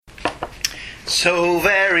so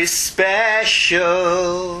very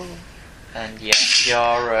special. And yes, you're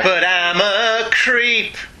a... But I'm a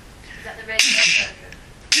creep. Is that the radio program?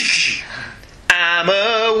 I'm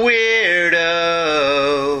a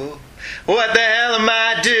weirdo. What the hell am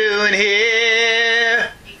I doing here?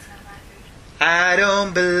 Eating all my food. I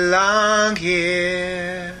don't belong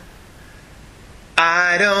here.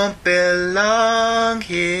 I don't belong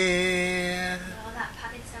here. Oh, that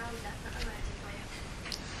padded sound is definitely working for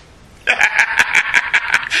you.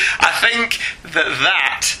 I think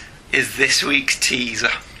that is this week's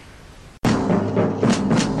teaser.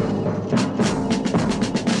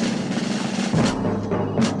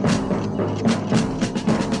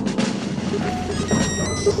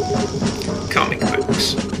 Comic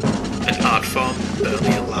books, an art form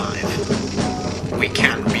barely alive. We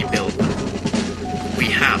can rebuild them. We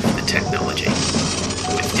have the technology.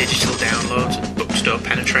 With digital downloads and bookstore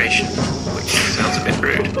penetration, which sounds a bit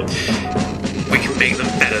rude, we can make them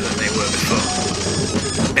better than they were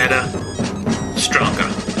before. Better, stronger,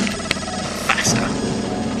 faster.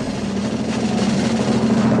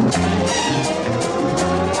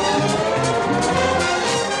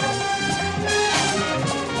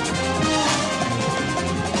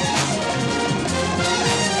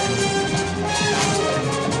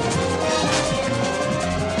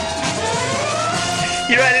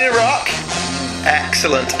 You ready to rock?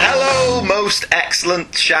 Excellent. Hello, most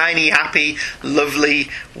excellent, shiny, happy, lovely,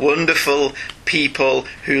 wonderful people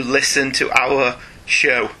who listen to our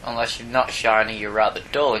show. Unless you're not shiny, you're rather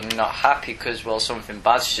dull, and you're not happy because, well, something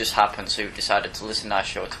bad's just happened, so you've decided to listen to our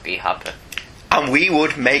show to be happy. And we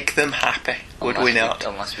would make them happy, would we not?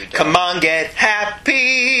 Unless we don't. Come on, get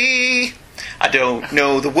happy. I don't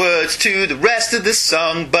know the words to the rest of the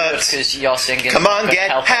song, but Because you're singing... come on, couldn't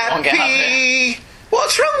get help it, won't get happy. happy.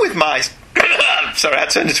 What's wrong with my... Sorry, I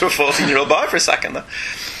turned into a 14-year-old boy for a second there.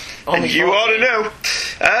 Only And you 14. ought to know.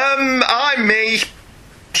 I'm me.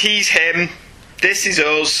 He's him. This is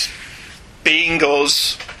us. Being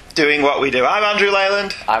us. Doing what we do. I'm Andrew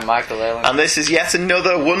Leyland. I'm Michael Leyland. And this is yet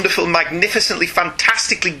another wonderful, magnificently,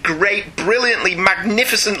 fantastically great, brilliantly,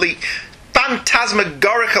 magnificently,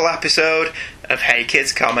 phantasmagorical episode of Hey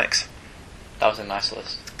Kids Comics. That was a nice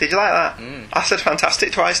list. Did you like that? Mm. I said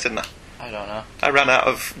fantastic twice, didn't I? I don't know. I ran out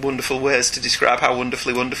of wonderful words to describe how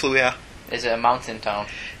wonderfully wonderful we are. Is it a mountain town?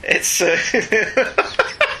 It's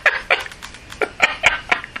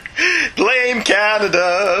blame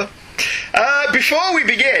Canada. Before we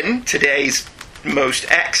begin today's most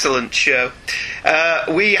excellent show,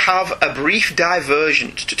 we have a brief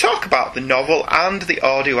diversion to talk about the novel and the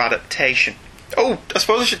audio adaptation. Oh, I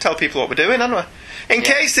suppose I should tell people what we're doing, hadn't we? In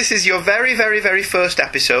case this is your very, very, very first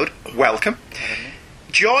episode, welcome.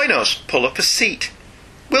 Join us, pull up a seat.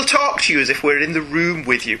 We'll talk to you as if we're in the room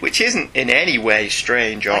with you, which isn't in any way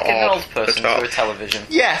strange or Like an odd old person at all. through a television.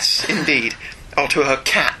 Yes, indeed. Or to her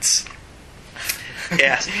cats.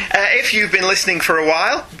 Yes. If you've been listening for a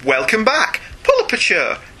while, welcome back. Pull up a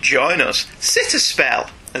chair. Join us. Sit a spell,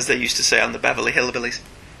 as they used to say on the Beverly Hillbillies.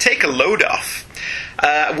 Take a load off.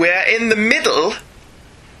 We're in the middle...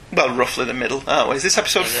 Well, roughly the middle. Oh, is this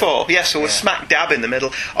episode 4? Yes, so we're smack dab in the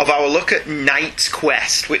middle of our look at Knight's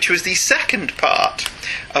Quest, which was the second part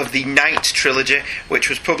of the Knight trilogy, which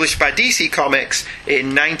was published by DC Comics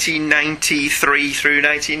in 1993 through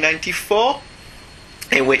 1994,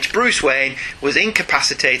 in which Bruce Wayne was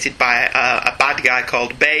incapacitated by a bad guy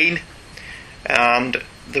called Bane, and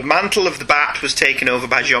the mantle of the Bat was taken over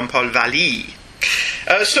by Jean-Paul Vallée.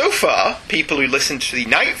 So far, people who listened to the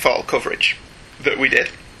Nightfall coverage that we did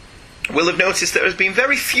will have noticed there has been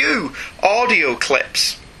very few audio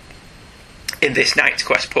clips in this Knight's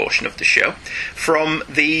Quest portion of the show from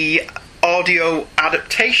the audio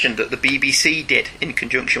adaptation that the BBC did in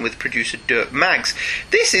conjunction with producer Dirk Maggs.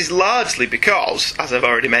 This is largely because, as I've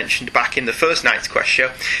already mentioned back in the first Knight's Quest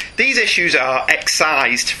show, these issues are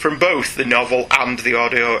excised from both the novel and the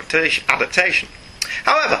audio adaptation.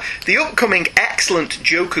 However, the upcoming excellent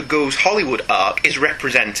Joker Goes Hollywood arc is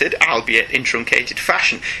represented, albeit in truncated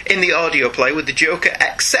fashion, in the audio play with the Joker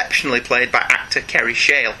exceptionally played by actor Kerry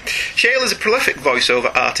Shale. Shale is a prolific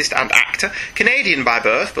voiceover artist and actor, Canadian by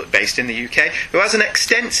birth but based in the UK, who has an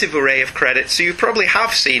extensive array of credits, so you probably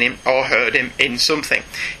have seen him or heard him in something.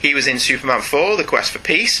 He was in Superman 4, The Quest for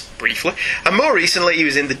Peace, briefly, and more recently he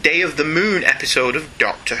was in the Day of the Moon episode of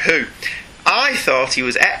Doctor Who. I thought he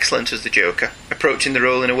was excellent as the Joker, approaching the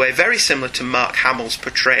role in a way very similar to Mark Hamill's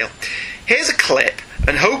portrayal. Here's a clip,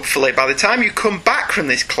 and hopefully by the time you come back from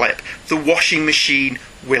this clip, the washing machine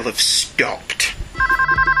will have stopped.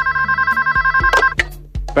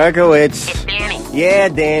 Berkowitz. It's Danny. Yeah,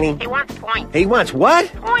 Danny. He wants points. He wants what?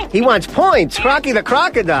 Points. He wants points. Crocky the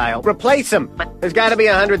crocodile. Replace him. There's got to be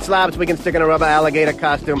 100 slobs we can stick in a rubber alligator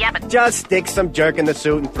costume. Yeah, but- Just stick some jerk in the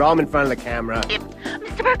suit and throw him in front of the camera.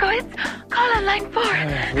 Mr. Berkowitz, call on line 4.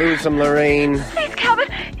 Lose some, Lorraine. Please, Calvin.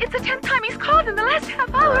 It's the 10th time he's called in the last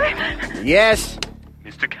half hour. Yes.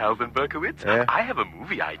 Mr. Calvin Berkowitz, Yeah? I have a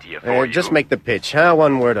movie idea for you. Just make the pitch, huh?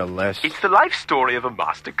 One word or less. It's the life story of a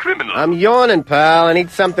master criminal. I'm yawning, pal. I need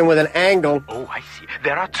something with an angle. Oh, I see.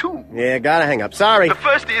 There are two. Yeah, gotta hang up. Sorry. The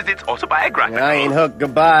first is it's autobiographical. I ain't hooked.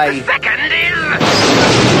 Goodbye. Second is...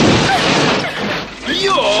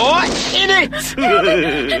 You're in it!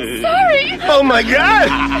 Sorry. Oh my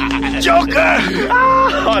god! Joker!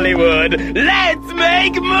 Hollywood, let's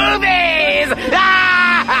make movies!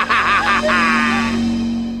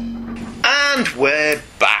 And we're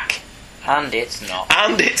back. And it's not.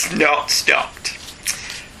 And it's not stopped.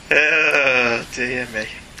 Oh, dear me.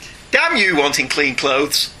 Damn you wanting clean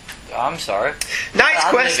clothes. I'm sorry. Knight's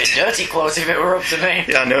I'd Quest. leave it dirty clothes if it were up to me.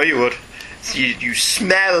 Yeah, I know you would. You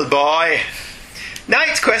smell, boy.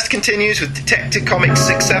 Knight's Quest continues with Detective Comics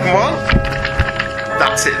 671.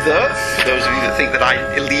 That's it, though. For those of you that think that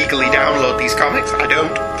I illegally download these comics, I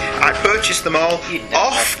don't. I purchased them all You'd never.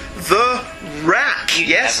 off the rack. You'd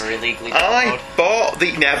yes, never illegally I download. bought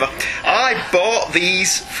the never. I bought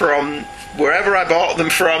these from wherever I bought them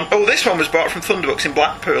from. Oh, this one was bought from Thunderbooks in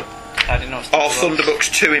Blackpool. I didn't know. Or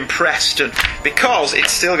Thunderbooks 2 in Preston, because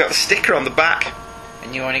it's still got the sticker on the back.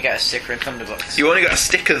 And you only get a sticker in Thunderbooks. You only got a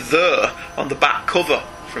sticker there on the back cover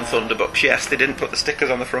from Thunderbooks. Yes, they didn't put the stickers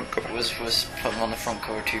on the front cover. Was putting on the front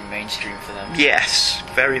cover too mainstream for them? Yes,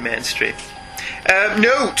 very mainstream.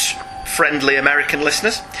 Note, friendly American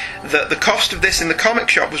listeners, that the cost of this in the comic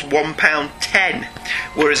shop was £1.10,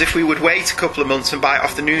 whereas if we would wait a couple of months and buy it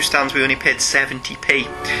off the newsstands, we only paid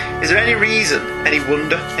 70p. Is there any reason, any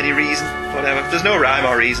wonder, any reason, whatever? There's no rhyme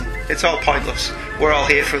or reason. It's all pointless. We're all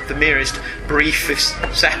here for the merest briefest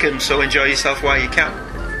second, so enjoy yourself while you can.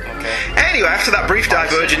 Okay. Anyway, after that brief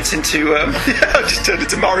divergence into... I just turned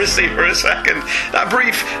into Morrissey for a second. That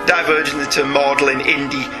brief divergence into maudlin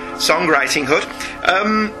indie songwriting hood.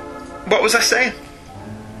 What was I saying?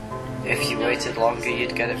 If you waited longer,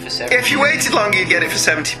 you'd get it for 70. If you waited longer, you'd get it for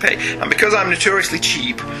 70p. And because I'm notoriously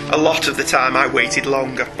cheap, a lot of the time I waited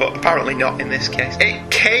longer, but apparently not in this case. It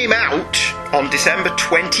came out on December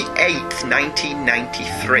 28th,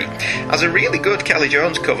 1993, as a really good Kelly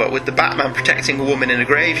Jones cover with the Batman protecting a woman in a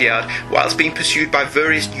graveyard whilst being pursued by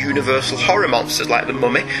various Universal horror monsters like the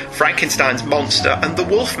Mummy, Frankenstein's monster, and the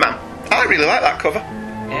Wolfman. I really like that cover.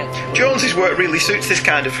 Yeah. Jones's work really suits this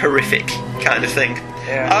kind of horrific kind of thing.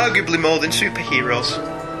 Yeah. Arguably more than superheroes.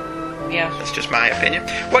 Yeah. That's just my opinion.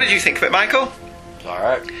 What did you think of it, Michael? It's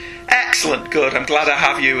alright. Excellent, good. I'm glad I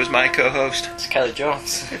have you as my co-host. It's Kelly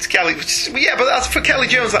Jones. It's Kelly. Yeah, but that's, for Kelly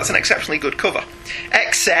Jones, that's an exceptionally good cover.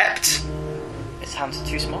 Except His hands are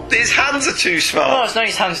too small. his hands are too No, small. it's not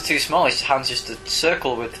his hands are too small. His hands just a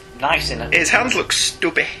circle with knives in it. His hands look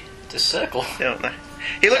stubby, It's a circle. don't they?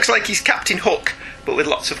 He looks like he's Captain Hook, but with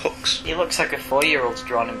lots of hooks. He looks like a 4-year-old's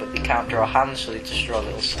drawn him, but they can't draw hands, so they just draw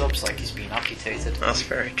little stubs like he's been amputated. That's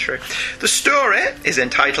very true. The story is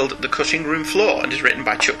entitled The Cutting Room Floor and is written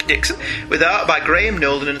by Chuck Dixon, with art by Graham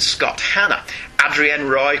Nolan and Scott Hanna. Adrienne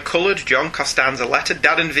Roy coloured, John Costanza lettered,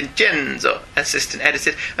 Darren Vincenzo assistant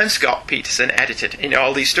edited, and Scott Peterson edited. In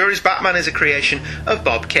all these stories, Batman is a creation of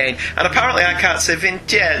Bob Kane, and apparently I can't say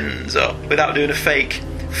Vincenzo without doing a faux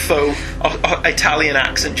Italian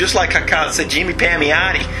accent, just like I can't say Jimmy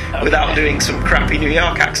Palmiotti without doing some crappy New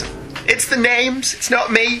York accent. It's the names, it's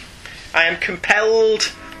not me. I am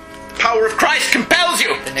compelled. The power of Christ compels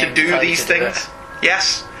you The to names do tell you these to do things.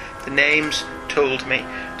 Yes, the names told me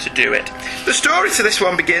to do it. The story to this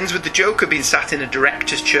one begins with the Joker being sat in a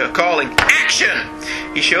director's chair calling action.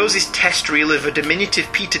 He shows his test reel of a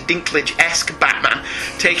diminutive Peter Dinklage-esque Batman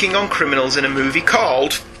taking on criminals in a movie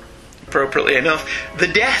called, appropriately enough, The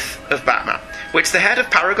Death of Batman, which the head of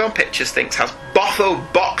Paragon Pictures thinks has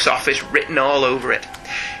Botho box office written all over it.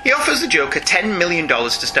 He offers the Joker $10 million to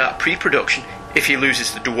start pre-production if he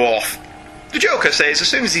loses the dwarf. The Joker says as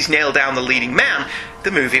soon as he's nailed down the leading man,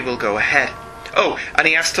 the movie will go ahead. Oh, and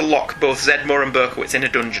he has to lock both Zedmore and Berkowitz in a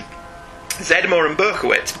dungeon. Zedmore and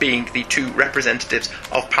Berkowitz being the two representatives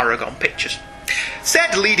of Paragon Pictures.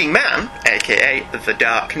 Said leading man, aka the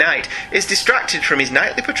Dark Knight, is distracted from his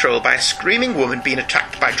nightly patrol by a screaming woman being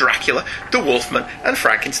attacked by Dracula, the Wolfman, and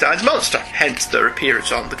Frankenstein's monster, hence their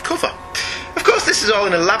appearance on the cover. Of course, this is all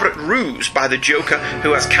an elaborate ruse by the Joker,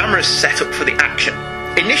 who has cameras set up for the action.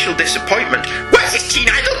 Initial disappointment, where's his teen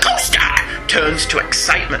idol co-star, turns to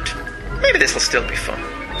excitement. Maybe this will still be fun.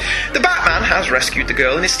 The Batman has rescued the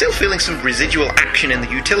girl and is still feeling some residual action in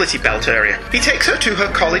the utility belt area. He takes her to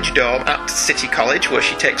her college dorm at City College, where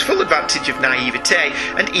she takes full advantage of naivete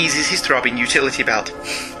and eases his throbbing utility belt.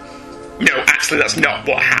 No, actually, that's not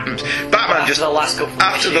what happens. Batman After the last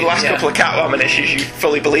couple of Catwoman issues, you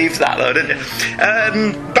fully believed that, though, didn't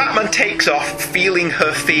you? Batman takes off, feeling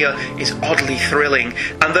her fear is oddly thrilling,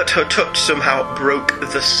 and that her touch somehow broke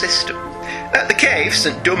the system. At the cave,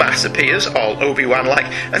 St. Dumbass appears, all Obi-Wan-like,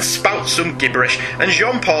 and spouts some gibberish, and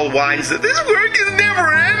Jean-Paul whines that this work is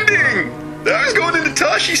never ending! I was going into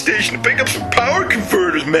Tashi Station to pick up some power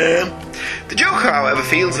converters, man. The Joker, however,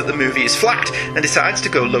 feels that the movie is flat and decides to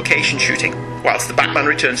go location shooting, whilst the Batman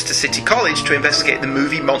returns to City College to investigate the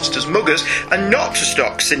movie monster's muggers and not to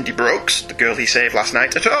stalk Cindy Brooks, the girl he saved last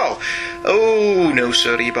night, at all. Oh, no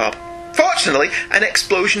sorry, Bob. Fortunately, an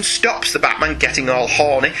explosion stops the Batman getting all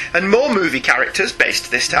horny, and more movie characters, based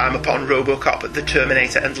this time upon RoboCop, the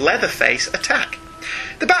Terminator and Leatherface, attack.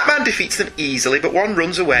 The Batman defeats them easily, but one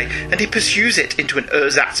runs away, and he pursues it into an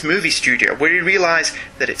ersatz movie studio, where he realises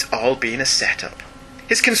that it's all been a setup.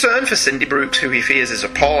 His concern for Cindy Brooks, who he fears is a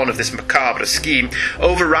pawn of this macabre scheme,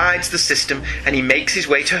 overrides the system, and he makes his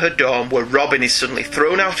way to her dorm, where Robin is suddenly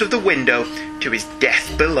thrown out of the window to his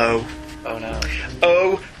death below. Oh no.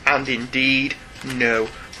 Oh, and indeed, no.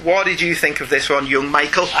 What did you think of this one, young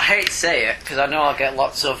Michael? I hate to say it, because I know I'll get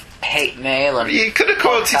lots of hate mail and... You could have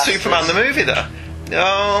quoted podcasters. Superman the movie, though.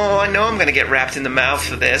 Oh, I know I'm going to get wrapped in the mouth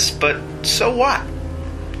for this, but so what?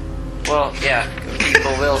 Well, yeah,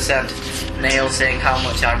 people will send mail saying how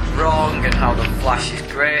much I'm wrong and how The Flash is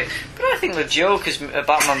great, but I think the Joker's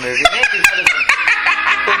Batman movie may be better than...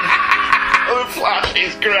 The Flash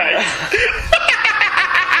is great.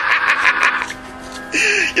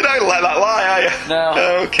 You're not going to let that lie, are you?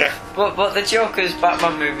 No. Okay. But the Joker's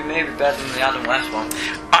Batman movie may be better than the Adam West one.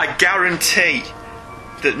 I guarantee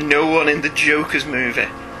that no one in the Joker's movie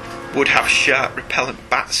would have shark-repellent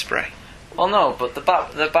bat spray. Well, no, but the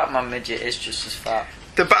Batman midget is just as fat.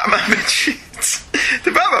 The Batman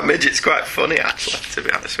midget's quite funny, actually, to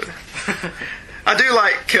be honest with you. I do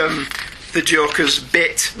like the Joker's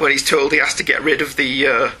bit when he's told he has to get rid of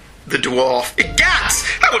the dwarf. Egads!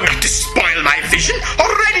 I would not despoil my vision.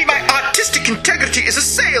 Already my artistic integrity is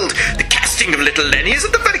assailed. The casting of Little Lenny is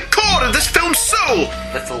at the very core of this film's soul.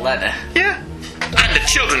 Little Lenny. Yeah. And the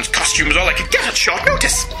children's costumes all I could get at short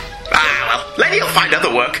notice. Ah, well, Lenny will find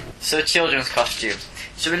other work. So, children's costume.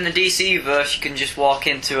 So in the DC verse, you can just walk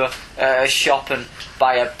into a shop and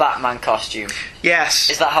buy a Batman costume. Yes.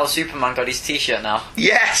 Is that how Superman got his t-shirt now?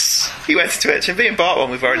 Yes. He went to HMV and bought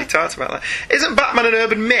one. We've already talked about that. Isn't Batman an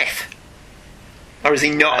urban myth? Or is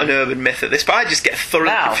he not an urban myth at this? But I just get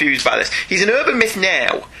thoroughly confused by this. He's an urban myth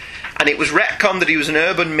now, and it was retconned that he was an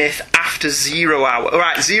urban myth after 0 Hour.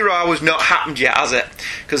 Alright, 0 Hour's not happened yet, has it?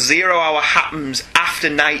 Because 0 Hour happens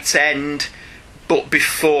after Night's End, but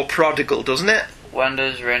before Prodigal, doesn't it? When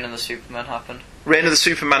does Reign of the Superman happen? Reign of the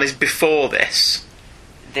Superman is before this.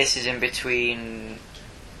 This is in between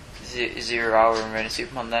 0 Hour and Reign of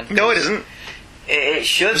Superman then? No, it isn't. It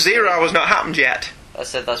should. 0 Hour's not happened yet. I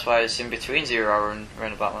said that's why it's in between 0 Hour and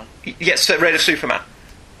Reign of Batman. Yes, Reign of Superman.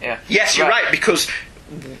 Yeah. Yes, you're right, because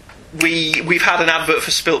we've had an advert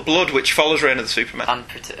for Spilt Blood, which follows Reign of the Superman.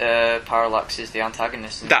 And Parallax is the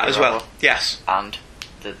antagonist. In That as 0 well, Hour. yes. And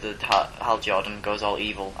the Hal Jordan goes all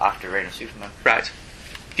evil after Reign of Superman. Right.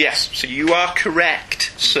 Yes, so you are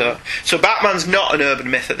correct, sir. So Batman's not an urban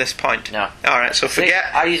myth at this point. No. Alright, so forget...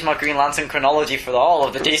 See, I use my Green Lantern chronology for all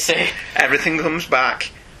of the DC. Everything comes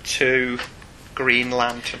back to Green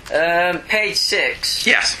Lantern. Page 6.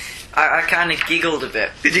 Yes. I kind of giggled a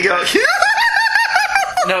bit. Did you go...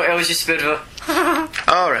 No, it was just a bit of a...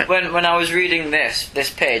 Alright. When I was reading this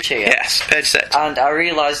page here... Yes, page 6. And I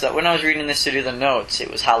realised that when I was reading this to do the notes, it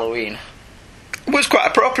was Halloween. It was quite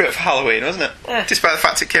appropriate for Halloween, wasn't it? Yeah. Despite the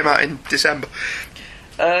fact it came out in December.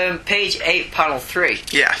 Page 8, panel 3.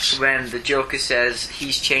 Yes. When the Joker says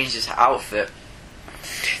he's changed his outfit.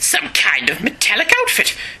 Some kind of metallic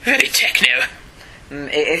outfit. Very techno.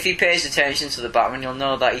 If he pays attention to the Batman, you'll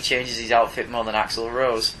know that he changes his outfit more than Axl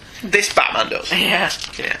Rose. This Batman does. Yeah.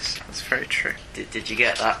 Yes, that's very true. Did you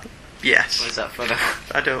get that? Yes. Was that funny?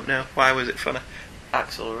 I don't know. Why was it funny?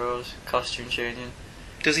 Axl Rose, costume changing.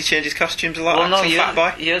 Does he change his costumes a lot? Well, no, Fat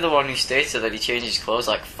Boy? you're the one who stated that he changes his clothes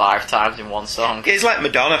like 5 times in one song. He's like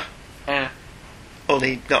Madonna, Yeah.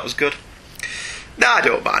 only not as good. No, I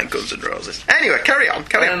don't mind Guns N' Roses. Anyway, carry on.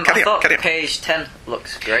 I thought page 10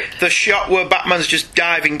 looks great. The shot where Batman's just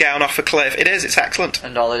diving down off a cliff. It is. It's excellent.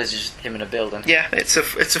 And all it is just him in a building. Yeah, it's a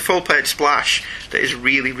full page splash that is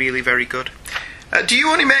really, really very good. Do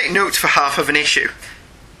you only make notes for half of an issue?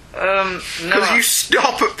 No. Because you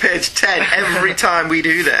stop at page 10 every time we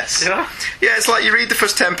do this. Yeah. Yeah, it's like you read the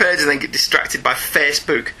first 10 pages and then get distracted by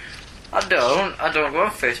Facebook. I don't go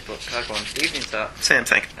on Facebook. I go on Stephen's that Same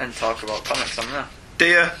thing. and talk about comics on there. Do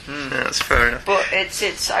you? Yeah, that's fair enough. But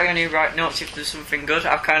I only write notes if there's something good.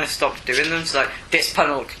 I've kind of stopped doing them. It's like, this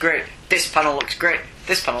panel looks great. This panel looks great.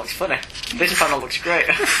 This panel looks funny. This panel looks great.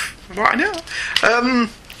 Why not?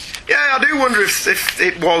 Yeah, I do wonder if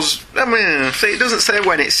it was... I mean, see, it doesn't say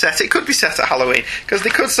when it's set. It could be set at Halloween, because they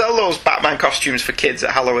could sell those Batman costumes for kids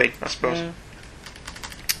at Halloween, I suppose.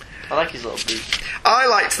 I like his little boots. I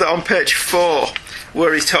liked that on page 4,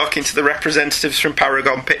 where he's talking to the representatives from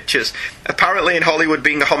Paragon Pictures. Apparently in Hollywood,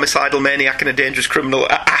 being a homicidal maniac and a dangerous criminal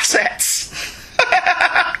are assets.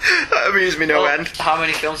 That amused me no end. How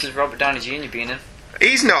many films has Robert Downey Jr. been in?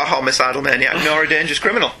 He's not a homicidal maniac, nor a dangerous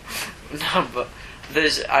criminal. No, but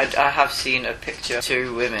I have seen a picture of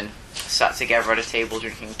 2 women sat together at a table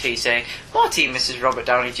drinking tea saying, "More tea, Mrs. Robert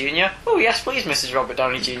Downey Jr." "Oh, yes, please, Mrs. Robert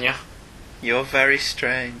Downey Jr." You're very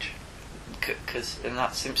strange. Because in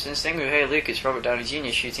that Simpsons thing with "Hey Luke, it's Robert Downey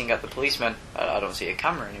Jr. shooting at the policeman," I don't see a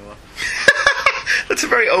camera anymore. That's a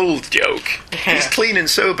very old joke. He's clean and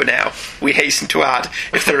sober now, we hasten to add,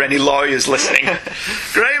 if there are any lawyers listening.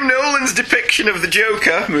 Graham Nolan's depiction of the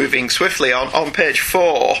Joker, moving swiftly on page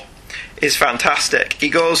 4, is fantastic. He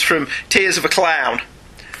goes from Tears of a Clown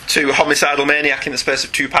to homicidal maniac in the space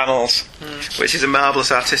of 2 panels, which is a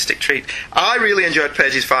marvellous artistic treat. I really enjoyed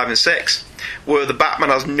pages 5 and 6, where the Batman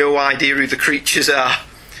has no idea who the creatures are.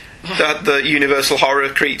 The Universal horror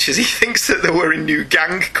creatures. He thinks that they're wearing new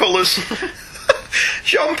gang colours.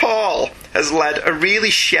 Jean Paul has led a really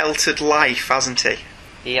sheltered life, hasn't he?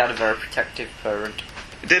 He had a very protective parent.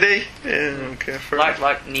 Did he? Yeah, okay, fair enough.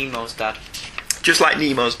 Like Nemo's dad. Just like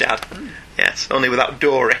Nemo's dad. Yes, only without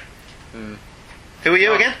Dory. Who are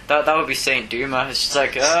you again? That would be Saint Dumas. It's just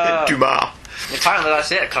like, Dumas. Apparently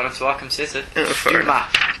that's it, according to Arkham City. Oh, fair Dumas.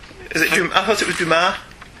 enough. Is it Dumas? I thought it was Dumas.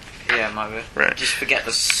 Yeah, might be. Right. Just forget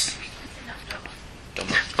the s.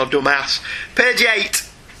 Dumas. Or Dumas. Page 8.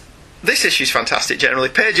 This issue's fantastic generally.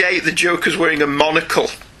 Page 8, the Joker's wearing a monocle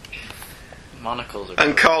Monocles are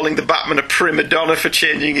and calling the Batman a prima donna for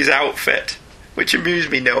changing his outfit, which amused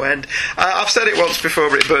me no end. I've said it once before,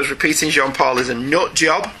 but it bears repeating. Jean Paul is a nut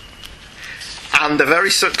job, and a very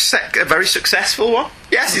successful one.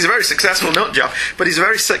 Yes, he's a very successful nut job, but he's a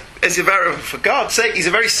very for God's sake, he's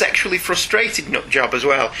a very sexually frustrated nut job as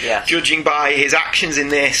well. Yes. Judging by his actions in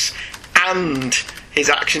this and his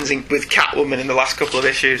actions with Catwoman in the last couple of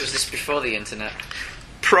issues. Was this before the internet?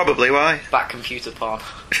 Probably. Why? Back computer porn.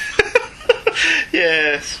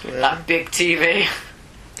 Yes. Well. That big TV.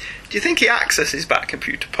 Do you think he accesses back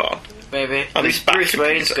computer porn? Maybe. On his back Bruce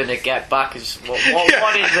Wayne's computer. going to get back as what Yeah.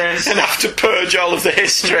 What is this? And have to purge all of the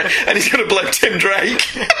history, and he's going to blame Tim Drake.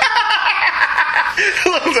 I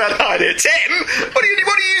love that idea. Tim, what are you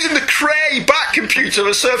using the Cray back computer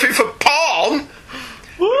and surfing for porn?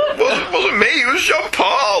 Wasn't me, it was Jean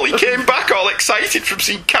Paul. He came back all excited from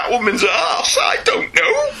seeing Catwoman's arse. I don't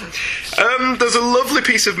know. There's a lovely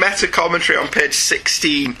piece of meta commentary on page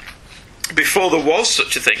 16, before there was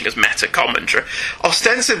such a thing as meta commentary,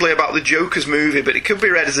 ostensibly about the Joker's movie, but it could be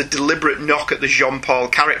read as a deliberate knock at the Jean Paul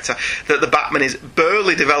character, that the Batman is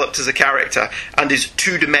barely developed as a character and is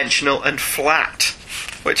two-dimensional and flat,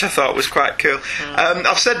 which I thought was quite cool.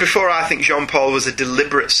 I've said before, I think Jean Paul was a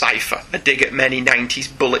deliberate cipher, a dig at many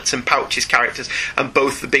 90s bullets and pouches characters, and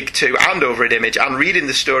both the big two and Overhead Image, and reading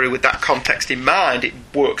the story with that context in mind, it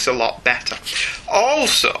works a lot better.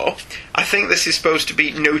 Also, I think this is supposed to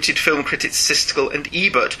be noted film critics Siskel and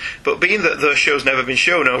Ebert, but being that their show's never been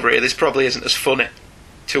shown over here, this probably isn't as funny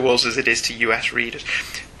to us as it is to US readers.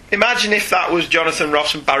 Imagine if that was Jonathan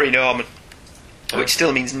Ross and Barry Norman. Which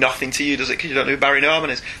still means nothing to you, does it? Because you don't know who Barry Norman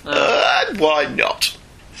is. Why not?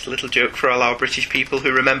 It's a little joke for all our British people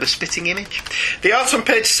who remember Spitting Image. The art on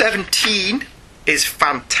page 17 is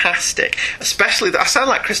fantastic. Especially I sound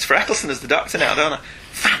like Christopher Eccleston as the Doctor now, don't I?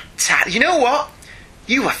 Fantastic. You know what?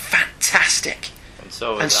 You were fantastic. And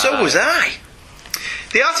so was I.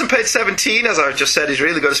 The art on page 17, as I just said, is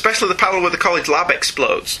really good, especially the panel where the college lab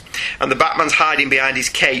explodes and the Batman's hiding behind his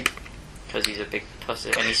cape. Because he's a big pussy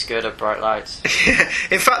and he's scared of bright lights.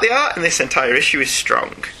 In fact, the art in this entire issue is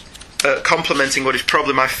strong, complementing what is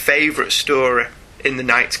probably my favourite story in the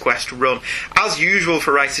Knight's Quest run. As usual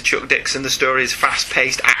for writer Chuck Dixon, the story is a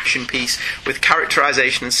fast-paced action piece with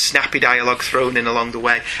characterisation and snappy dialogue thrown in along the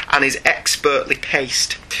way, and is expertly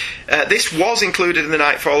paced. This was included in the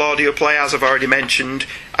Nightfall audio play, as I've already mentioned,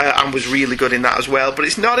 and was really good in that as well, but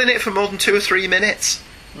it's not in it for more than 2 or 3 minutes.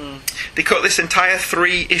 They cut this entire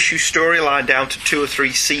 3-issue storyline down to 2 or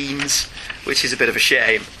 3 scenes, which is a bit of a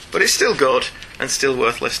shame. But it's still good and still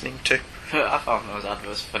worth listening to. I found those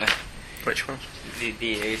adverts funny. Which one?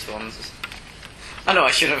 The AIDS ones. I know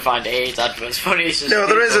I shouldn't find AIDS adverts funny. It's just No,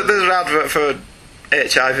 there's an advert for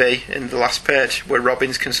HIV in the last page where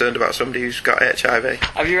Robin's concerned about somebody who's got HIV.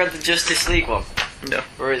 Have you read the Justice League one? No.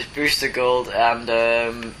 Where it's Booster Gold and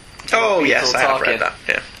Oh yes, people I have talking. read that.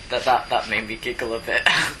 Yeah. That made me giggle a bit.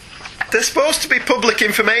 They're supposed to be public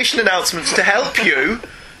information announcements to help you.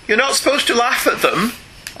 You're not supposed to laugh at them.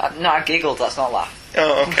 No, I giggled. That's not laugh.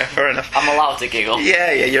 Oh, okay, fair enough. I'm allowed to giggle.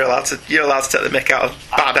 Yeah, you're allowed to take the mick out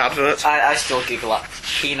of bad adverts. I still giggle at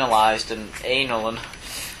penalised and anal and.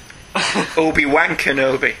 Obi-Wan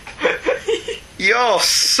Kenobi. You're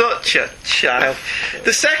such a child.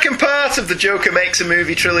 The second part of the Joker Makes a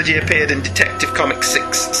Movie trilogy appeared in Detective Comics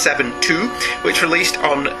 672, which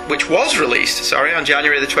was released on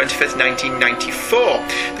January the 25th, 1994.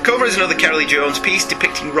 The cover is another Kerry Lee Jones piece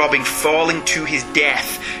depicting Robin falling to his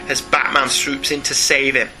death as Batman swoops in to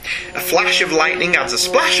save him. A flash of lightning adds a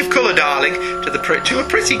splash of colour, darling, to a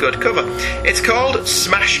pretty good cover. It's called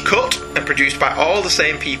Smash Cut and produced by all the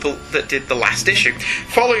same people that did the last issue.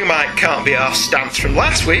 Following my can't be arsed stance from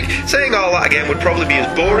last week, saying all that again would probably be as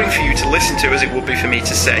boring for you to listen to as it would be for me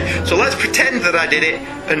to say. So let's pretend that I did it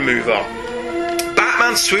and move on.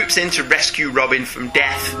 Batman swoops in to rescue Robin from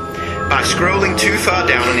death by scrolling too far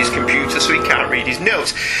down on his computer so he can't read his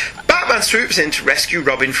notes. Batman swoops in to rescue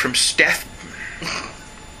Robin from Steph.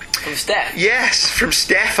 From Steph? Yes, from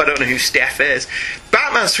Steph. I don't know who Steph is.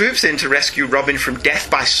 Batman swoops in to rescue Robin from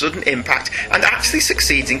death by sudden impact and actually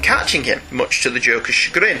succeeds in catching him, much to the Joker's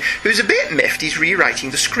chagrin, who's a bit miffed he's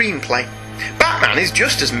rewriting the screenplay. Batman is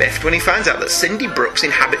just as miffed when he finds out that Cindy Brooks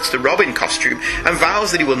inhabits the Robin costume and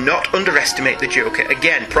vows that he will not underestimate the Joker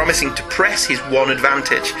again, promising to press his one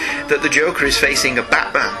advantage, that the Joker is facing a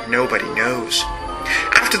Batman nobody knows.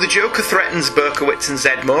 After the Joker threatens Berkowitz and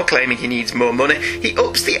Zedmore, claiming he needs more money, he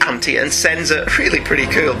ups the ante and sends a, really pretty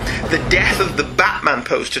cool, the Death of the Batman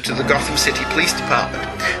poster to the Gotham City Police Department,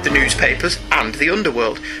 the newspapers and the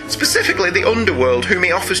Underworld. Specifically the Underworld, whom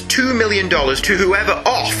he offers $2 million to whoever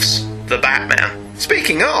offs the Batman.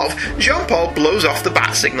 Speaking of, Jean-Paul blows off the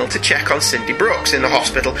bat signal to check on Cindy Brooks in the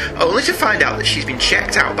hospital, only to find out that she's been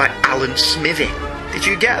checked out by Alan Smithy. Did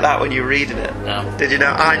you get that when you were reading it? No. Did you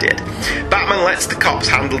know? I did. Batman lets the cops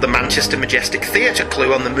handle the Manchester Majestic Theatre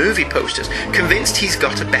clue on the movie posters, convinced he's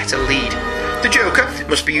got a better lead. The Joker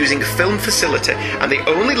must be using a film facility, and the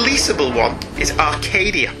only leasable one is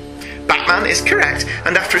Arcadia. Batman is correct,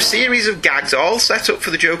 and after a series of gags all set up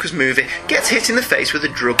for the Joker's movie, gets hit in the face with a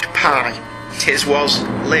drugged pie. Tiswas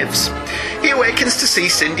lives. He awakens to see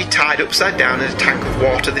Cindy tied upside down in a tank of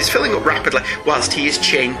water that is filling up rapidly whilst he is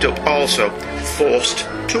chained up also, forced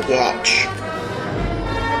to watch.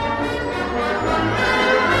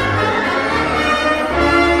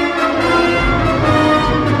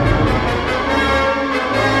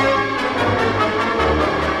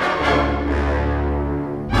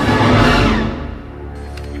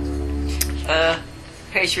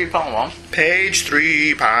 Page 3, panel 1. Page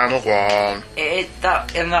 3, panel 1. In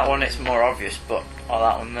that one it's more obvious, but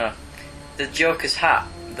that one there. The Joker's hat,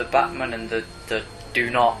 the Batman and the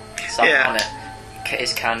do not sign on it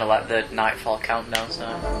is kind of like the Nightfall countdown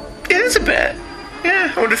sign. It is a bit.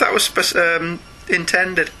 Yeah, I wonder if that was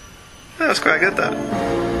intended. That was quite good, that.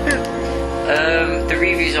 Yeah. The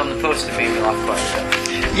reviews on the poster made me laugh quite a bit.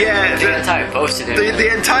 Yeah, the entire poster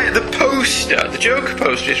didn't the poster, the Joker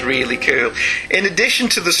poster is really cool. In addition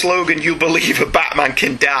to the slogan, "You'll believe a Batman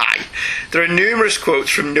can die," there are numerous quotes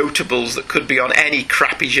from notables that could be on any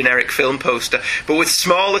crappy generic film poster, but with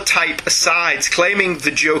smaller type asides claiming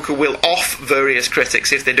the Joker will off various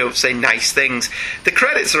critics if they don't say nice things. The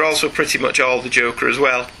credits are also pretty much all the Joker as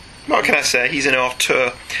well. What can I say? He's an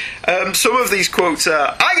auteur. Some of these quotes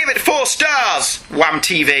are, "I give it 4 stars, Wham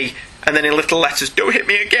TV," and then in little letters, "Don't hit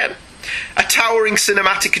me again." A towering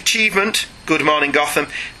cinematic achievement, Good Morning Gotham.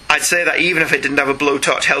 I'd say that even if it didn't have a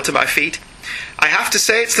blowtorch held to my feet. I have to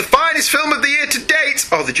say it's the finest film of the year to date,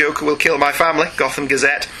 or The Joker Will Kill My Family, Gotham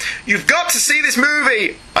Gazette. You've got to see this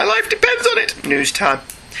movie. My life depends on it. News Time.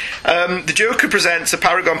 The Joker presents a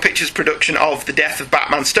Paragon Pictures production of The Death of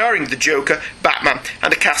Batman, starring the Joker, Batman,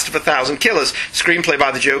 and a cast of 1,000 killers. Screenplay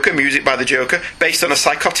by the Joker, music by the Joker, based on a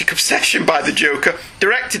psychotic obsession by the Joker,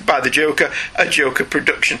 directed by the Joker, a Joker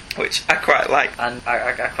production, which I quite like. And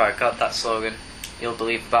I quite got that slogan. You'll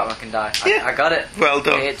believe Batman can die. Yeah. I got it. Well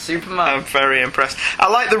done. It's Superman. I'm very impressed. I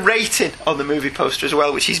like the rating on the movie poster as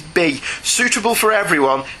well, which is B. Suitable for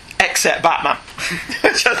everyone except Batman.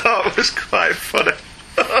 Which I thought was quite funny.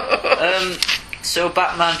 So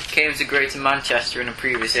Batman came to Greater Manchester in a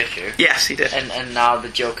previous issue. Yes, he did. And now the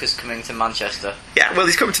Joker's coming to Manchester. Yeah, well,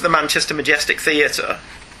 he's coming to the Manchester Majestic Theatre.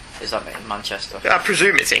 Is that in Manchester? I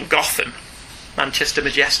presume it's in Gotham. Manchester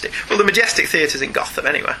Majestic. Well, the Majestic Theatre's in Gotham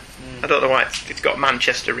anyway. I don't know why it's got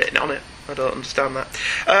Manchester written on it. I don't understand that.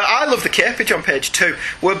 I love the capage on page 2,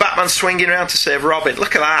 where Batman's swinging around to save Robin.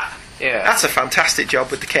 Look at that. Yeah. That's a fantastic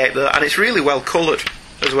job with the cape there, and it's really well coloured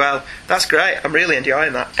as well. That's great. I'm really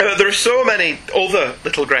enjoying that. There are so many other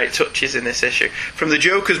little great touches in this issue. From the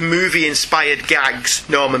Joker's movie-inspired gags,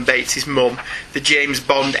 Norman Bates' mum, the James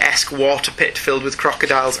Bond-esque water pit filled with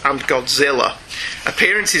crocodiles and Godzilla,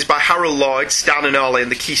 appearances by Harold Lloyd, Stan and Ollie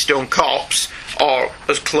and the Keystone Cops, or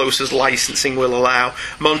as close as licensing will allow,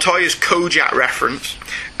 Montoya's Kojak reference,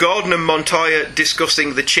 Gordon and Montoya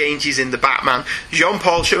discussing the changes in the Batman,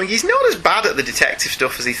 Jean-Paul showing he's not as bad at the detective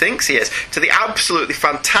stuff as he thinks he is, to the absolutely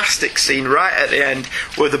fantastic scene right at the end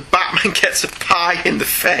where the Batman gets a pie in the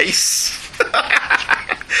face.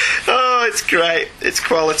 Oh, it's great. It's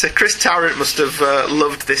quality. Chris Tarrant must have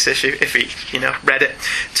loved this issue if he, read it.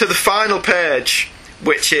 To the final page,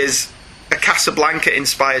 which is a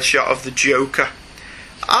Casablanca-inspired shot of the Joker.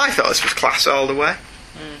 I thought this was class all the way,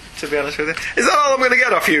 to be honest with you. Is that all I'm going to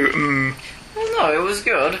get off you? Well, no, it was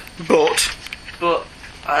good. But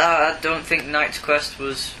I don't think Knight's Quest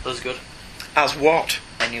was as good. As what?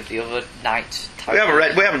 Any of the other Knights. We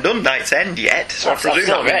haven't done Knight's End yet, so I presume I've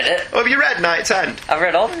still read it. Oh, have you read Knight's End? I've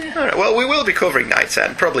read all of it. Alright, well, we will be covering Knight's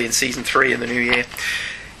End, probably in Season 3 in the new year.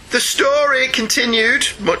 The story continued,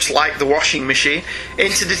 much like The Washing Machine,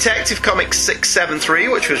 into Detective Comics 673,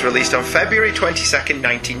 which was released on February 22nd,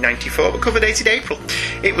 1994, but cover dated April.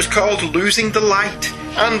 It was called Losing the Light,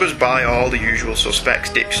 and was by all the usual suspects,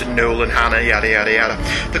 Dixon, Nolan, Hannah, yada yada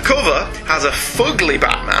yada. The cover has a fugly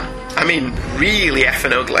Batman. I mean, really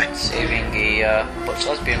effing ugly. Saving a butch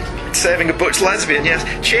lesbian. Saving a butch lesbian, yes.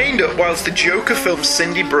 Chained up whilst the Joker films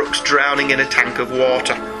Cindy Brooks drowning in a tank of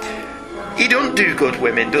water. He don't do good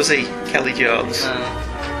women, does he, Kelly Jones?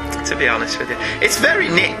 No. To be honest with you. It's very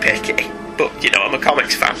nitpicky, but, I'm a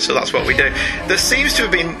comics fan, so that's what we do. There seems to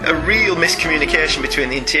have been a real miscommunication between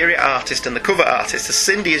the interior artist and the cover artist, as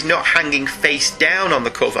Cindy is not hanging face down on the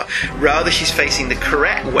cover, rather she's facing the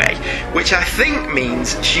correct way, which I think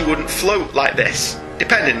means she wouldn't float like this,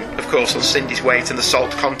 depending, of course, on Cindy's weight and the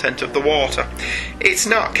salt content of the water. It's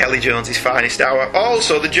not Kelly Jones's finest hour.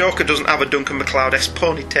 Also, the Joker doesn't have a Duncan MacLeod-esque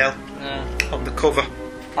ponytail on the cover.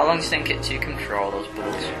 How long do you think it took him to draw those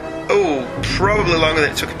bubbles? Oh, probably longer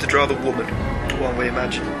than it took him to draw the woman, one would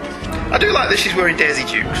imagine. I do like that she's wearing Daisy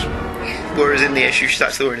Dukes, whereas in the issue she's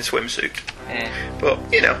actually wearing a swimsuit. Yeah. But,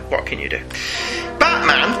 what can you do?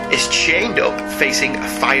 Batman is chained up facing a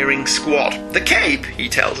firing squad. The cape, he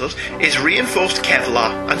tells us, is reinforced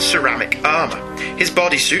Kevlar and ceramic armour. His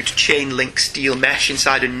bodysuit, chain-link steel mesh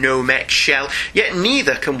inside a no-mech shell, yet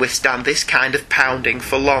neither can withstand this kind of pounding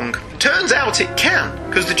for long. Turns out it can,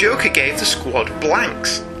 because the Joker gave the squad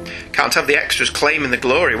blanks. Can't have the extras claiming the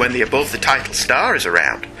glory when the above the title star is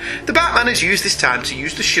around. The Batman has used this time to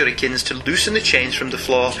use the shurikens to loosen the chains from the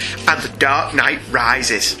floor, and the Dark Knight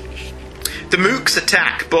rises. The Mooks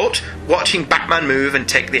attack, but, watching Batman move and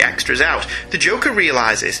take the extras out, the Joker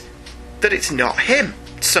realises that it's not him.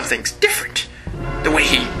 Something's different. The way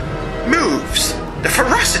he moves, the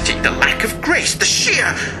ferocity, the lack of grace, the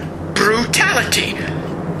sheer brutality.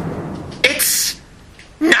 It's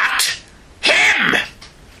not him!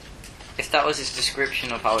 If that was his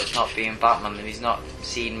description of how it's not being Batman, then he's not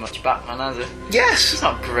seen much Batman, has he? Yes. He's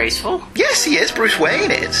not graceful. Yes, he is. Bruce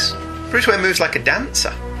Wayne is. Bruce Wayne moves like a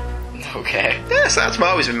dancer. Okay. Yes, that's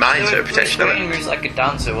always been my So if interpretation Bruce of Wayne it. moves like a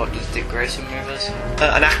dancer, what does Dick Grayson move as?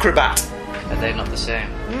 An acrobat. Are they not the same?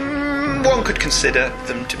 One could consider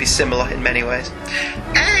them to be similar in many ways.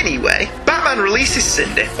 Anyway, Batman releases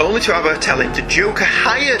Cindy, only to have her tell him the Joker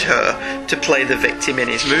hired her to play the victim in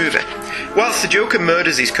his movie. Whilst the Joker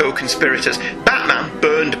murders his co-conspirators, Batman,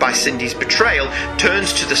 burned by Cindy's betrayal,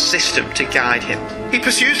 turns to the system to guide him. He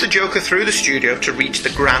pursues the Joker through the studio to reach the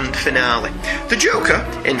grand finale. The Joker,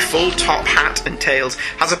 in full top hat and tails,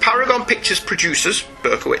 has a Paragon Pictures producers,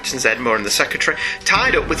 Berkowitz and Zedmore and the secretary,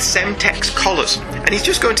 tied up with Semtex collars, and he's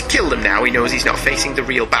just going to kill them now he knows he's not facing the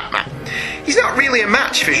real Batman. He's not really a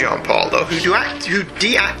match for Jean-Paul, though, who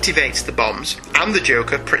deactivates the bombs and the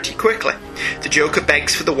Joker pretty quickly. The Joker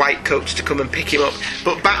begs for the White Coats to come and pick him up,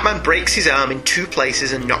 but Batman breaks his arm in 2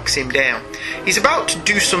 places and knocks him down. He's about to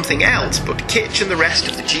do something else, but Kitch and the rest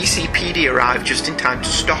of the GCPD arrive just in time to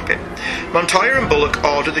stop him. Montoya and Bullock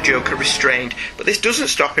order the Joker restrained, but this doesn't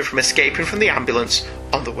stop him from escaping from the ambulance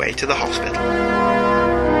on the way to the hospital.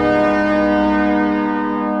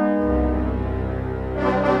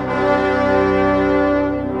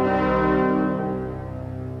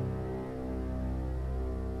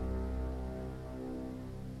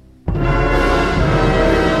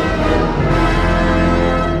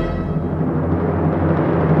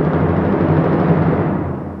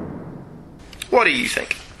 What do you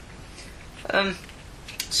think?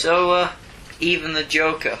 So even the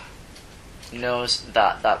Joker knows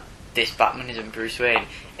that this Batman isn't Bruce Wayne,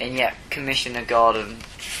 and yet Commissioner Gordon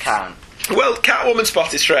can't. Well, Catwoman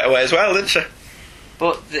spotted straight away as well, didn't she?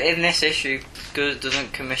 But in this issue,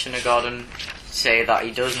 doesn't Commissioner Gordon say that he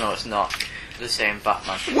does know it's not the same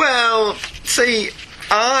Batman? Well, see,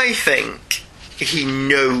 I think he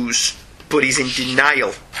knows, but he's in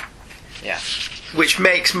denial. Yeah. Which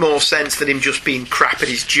makes more sense than him just being crap at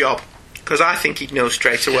his job. Because I think he'd know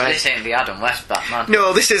straight away. This ain't the Adam West Batman.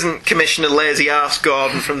 No, this isn't Commissioner Lazy Arse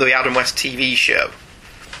Gordon from the Adam West TV show,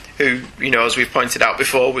 who, as we've pointed out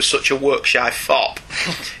before, was such a work-shy fop.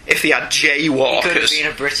 If they had jaywalkers... He could have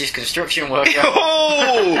been a British construction worker.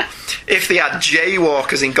 Oh! If they had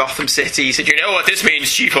jaywalkers in Gotham City, he said, "You know what this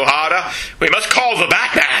means, Chief O'Hara? We must call the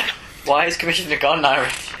Batman!" Why is Commissioner Gordon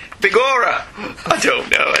Irish? Bigora! I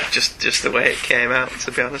don't know, just the way it came out,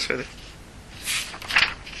 to be honest with you.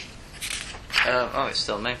 It's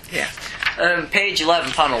still me. Yeah. Page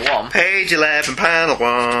 11, panel 1. Page 11, panel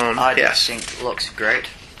 1. I just think looks great.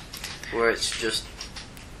 Where it's just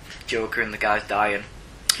Joker and the guys dying.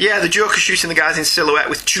 Yeah, the Joker shooting the guys in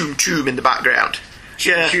silhouette with Choom Choom in the background.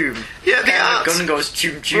 Choom. Yeah, the art. gun goes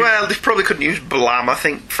Choom Choom. Well, they probably couldn't use Blam. I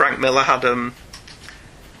think Frank Miller had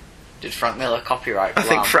Did Frank Miller copyright Blam? I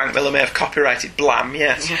think Frank Miller may have copyrighted Blam,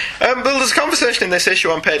 yes. But there's a conversation in this issue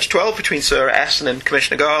on page 12 between Sarah Essen and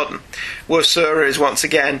Commissioner Gordon, where Sarah is once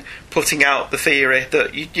again putting out the theory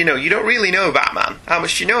that, you don't really know Batman. How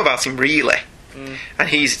much do you know about him, really? And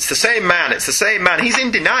it's the same man, he's in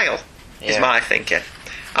denial, is my thinking.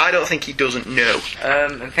 I don't think he doesn't know.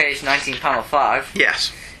 On page 19, panel 5.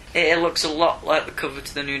 Yes. It looks a lot like the cover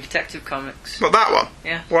to the New Detective Comics. Well, that one?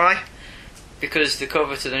 Yeah. Why? Because the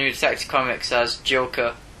cover to the New Detective Comics has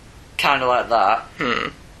Joker kind of like that,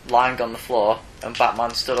 lying on the floor, and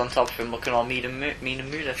Batman stood on top of him looking all mean and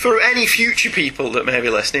moody. For any future people that may be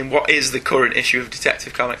listening, what is the current issue of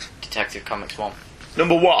Detective Comics? Detective Comics 1.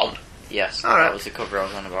 Number 1? Yes, all right. That was the cover I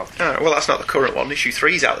was on about. Alright, well that's not the current one. Issue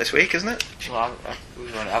 3's out this week, isn't it? Well,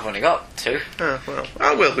 I've only got 2. Oh,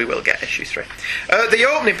 well, we will get issue 3. The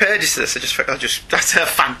opening pages to this, that's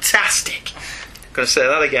fantastic. I'm going to say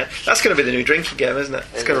that again. That's going to be the new drinking game, isn't it?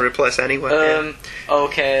 It's going to replace Anywhere.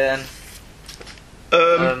 Okay then.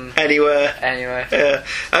 Anywhere. Anyway. Yeah.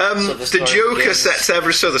 So the Joker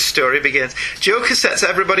the story begins. Joker sets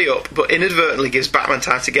everybody up, but inadvertently gives Batman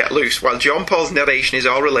time to get loose, while John Paul's narration is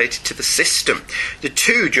all related to the system. The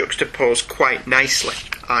two juxtapose quite nicely,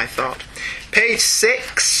 I thought. Page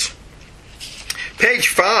 6. Page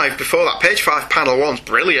 5, before that, page 5, panel 1's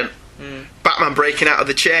brilliant. Batman breaking out of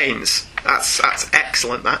the chains. That's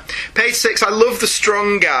excellent, that. Page 6, I love the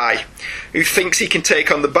strong guy who thinks he can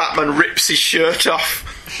take on the Batman, rips his shirt off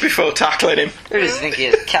before tackling him. Who does he think he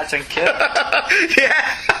is? Captain Kirk?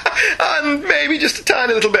 Yeah, and maybe just a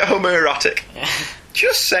tiny little bit homoerotic. Yeah.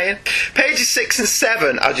 Just saying. Pages 6 and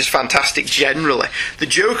 7 are just fantastic generally. The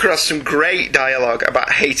Joker has some great dialogue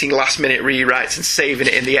about hating last-minute rewrites and saving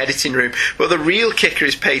it in the editing room, but the real kicker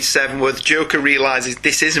is page 7, where the Joker realises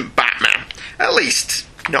this isn't Batman. At least,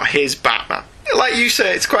 not his Batman. Like you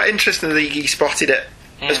say, it's quite interesting that he spotted it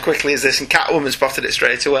as quickly as this, and Catwoman spotted it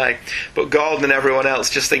straight away, but Gordon and everyone else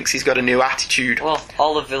just thinks he's got a new attitude. Well,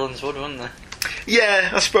 all the villains would, wouldn't they?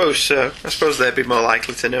 Yeah, I suppose so. I suppose they'd be more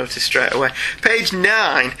likely to notice straight away. Page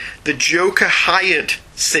 9, the Joker hired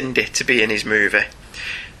Cindy to be in his movie.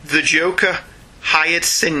 The Joker hired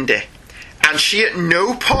Cindy, and she at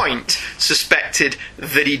no point suspected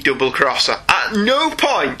that he'd double-cross her. At no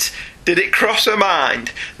point did it cross her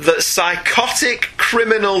mind that psychotic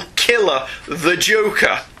criminal killer the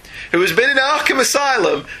Joker, who has been in Arkham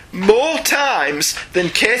Asylum more times than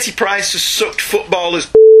Katie Price has sucked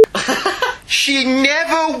footballers' she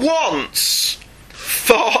never once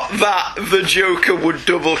thought that the Joker would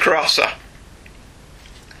double-cross her.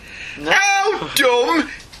 No. How dumb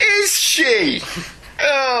is she?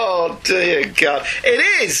 Oh, dear God.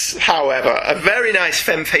 It is, however, a very nice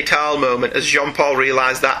femme fatale moment as Jean-Paul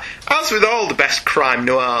realised that, as with all the best crime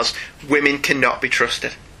noirs, women cannot be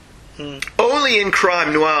trusted. Only in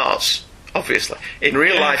crime noirs, obviously. In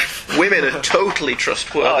real life, women are totally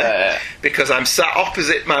trustworthy. Because I'm sat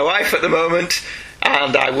opposite my wife at the moment,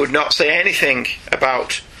 and I would not say anything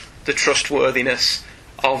about the trustworthiness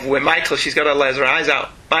of women. Michael, she's got her laser eyes out.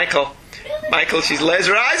 Michael, she's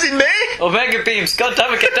laser eyes in me! Omega beams, God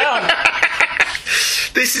damn it, get down!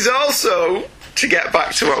 This is also to get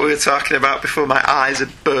back to what we were talking about before my eyes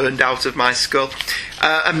had burned out of my skull,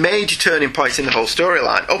 a major turning point in the whole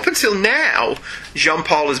storyline. Up until now,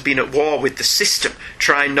 Jean-Paul has been at war with the system,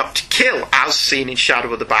 trying not to kill, as seen in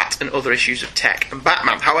Shadow of the Bat and other issues of Tech and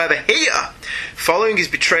Batman. However, here, following his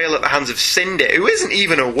betrayal at the hands of Cindy, who isn't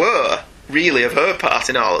even aware really of her part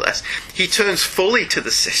in all of this, he turns fully to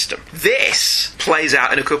the system. This plays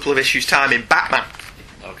out in a couple of issues' time in Batman.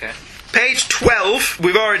 Okay. Page 12,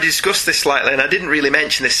 we've already discussed this slightly, and I didn't really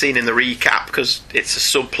mention this scene in the recap because it's a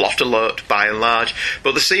subplot alert by and large,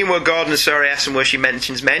 but the scene where Gordon and Sarah Essen, where she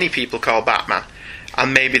mentions many people called Batman,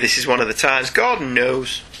 and maybe this is one of the times. Gordon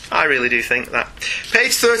knows. I really do think that.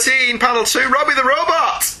 Page 13, panel 2, Robbie the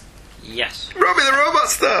Robot! Yes. Robbie the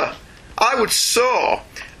Robot's there! I would so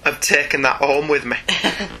have taken that home with me.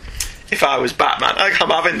 If I was Batman, I'm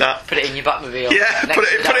having that. Put it in your Batmobile. Yeah, put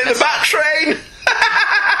it in the Bat Train!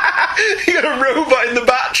 You got a robot in the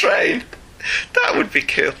Bat Train. That would be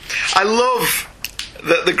cool. I love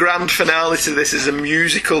that the grand finale to this is a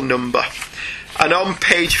musical number. And on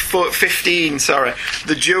page 15,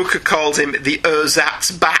 the Joker calls him the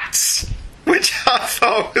Ersatz Bats, which I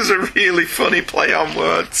thought was a really funny play on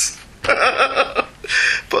words.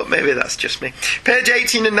 But maybe that's just me. Page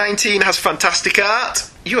 18 and 19 has fantastic art.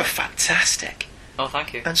 You are fantastic. Oh,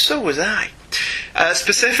 thank you. And so was I.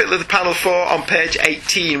 Specifically the panel 4 on page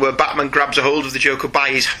 18, where Batman grabs a hold of the Joker by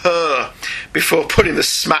his hair before putting the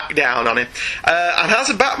smackdown on him. And as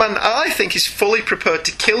a Batman, I think is fully prepared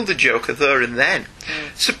to kill the Joker there and then.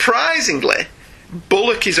 Surprisingly,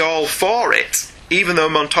 Bullock is all for it, even though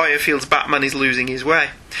Montoya feels Batman is losing his way.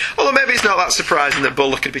 Although maybe it's not that surprising that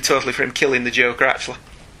Bullock would be totally for him killing the Joker, actually.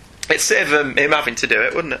 It'd save him having to do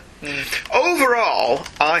it, wouldn't it? Overall,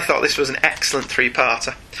 I thought this was an excellent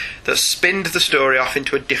three-parter that spinned the story off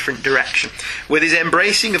into a different direction. With his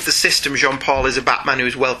embracing of the system, Jean-Paul is a Batman who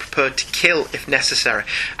is well prepared to kill if necessary,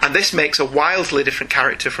 and this makes a wildly different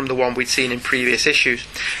character from the one we'd seen in previous issues.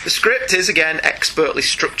 The script is, again, expertly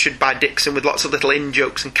structured by Dixon with lots of little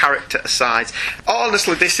in-jokes and character asides.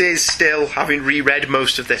 Honestly, this is still, having reread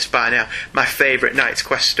most of this by now, my favourite Knight's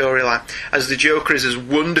Quest storyline, as the Joker is as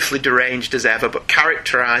wonderfully deranged as ever, but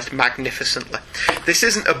characterised magnificently. This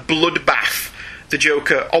isn't a bloodbath. The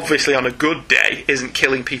Joker, obviously on a good day, isn't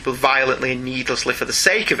killing people violently and needlessly for the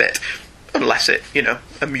sake of it, unless it,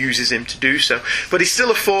 amuses him to do so. But he's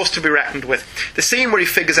still a force to be reckoned with. The scene where he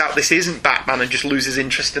figures out this isn't Batman and just loses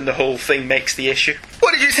interest in the whole thing makes the issue.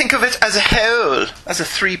 What did you think of it as a whole? As a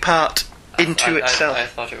three-part into itself? I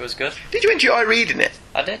thought it was good. Did you enjoy reading it?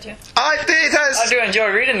 I did, yeah. I did. I do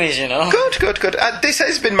enjoy reading these, Good. This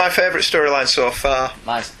has been my favourite storyline so far.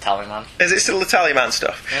 Mine's Tallyman. Is it still the Tallyman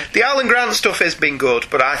stuff? Yeah. The Alan Grant stuff has been good,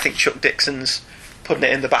 but I think Chuck Dixon's putting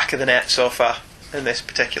it in the back of the net so far in this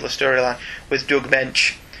particular storyline, with Doug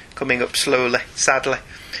Mensch coming up slowly, sadly,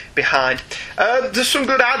 behind. There's some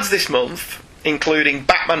good ads this month, including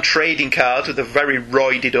Batman trading cards with a very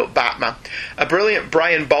roided up Batman, a brilliant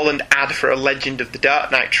Brian Bolland ad for a Legend of the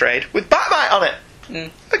Dark Knight trade with Batmite on it. I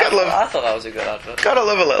thought that was a good advert. Gotta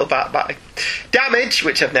love a little Batman. Damage,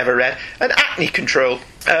 which I've never read, and Acne Control.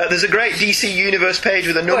 There's a great DC Universe page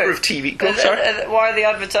with a number of TV... Why are they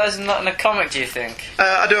advertising that in a comic, do you think?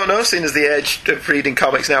 I don't know, seeing as the age of reading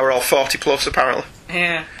comics now are all 40 plus apparently.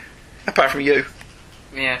 Yeah. Apart from you.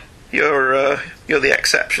 Yeah. You're the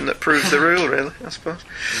exception that proves the rule, really, I suppose.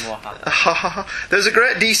 There's a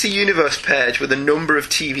great DC Universe page with a number of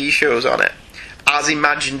TV shows on it, as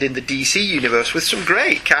imagined in the DC Universe, with some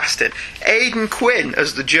great casting. Aidan Quinn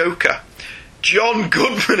as the Joker, John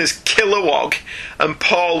Goodman as Kilowog, and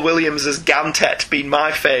Paul Williams as Gantet being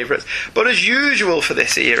my favourites. But as usual for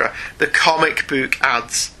this era, the comic book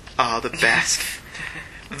ads are the best.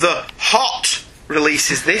 The hot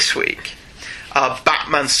releases this week are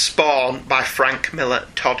Batman Spawn by Frank Miller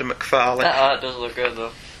and Todd McFarlane. That art does look good,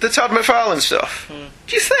 though. The Todd McFarlane stuff?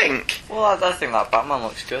 Do you think? Well, I think that Batman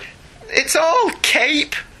looks good. It's all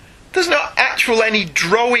cape. There's not actual any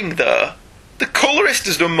drawing there. The colourist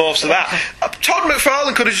has done most of that. Todd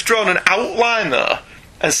McFarlane could have just drawn an outline there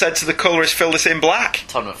and said to the colourist, fill this in black.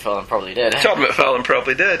 Todd McFarlane probably did. Todd McFarlane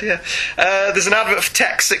probably did, yeah. There's an advert for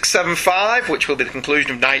Tech 675, which will be the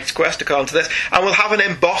conclusion of Knight's Quest, according to this, and we'll have an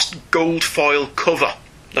embossed gold foil cover.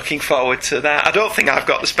 Looking forward to that. I don't think I've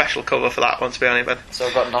got the special cover for that one, to be honest with you. So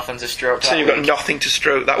I've got nothing to stroke. So you've got nothing to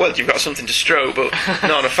stroke that. Well, you've got something to stroke, but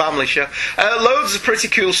not on a family show. Loads of pretty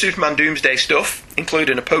cool Superman Doomsday stuff,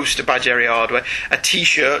 including a poster by Jerry Ordway, a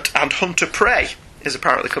T-shirt, and Hunter Prey is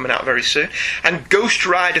apparently coming out very soon. And Ghost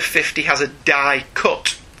Rider 50 has a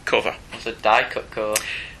die-cut cover. What's a die-cut cover?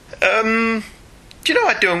 Do you know,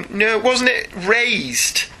 I don't know. Wasn't it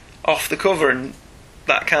raised off the cover and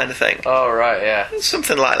that kind of thing. Oh, right, yeah.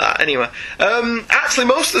 Something like that, anyway. Actually,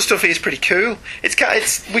 most of the stuff is pretty cool.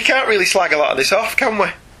 We can't really slag a lot of this off, can we?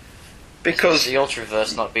 Because the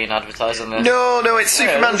Ultraverse not being advertised on this. No, it's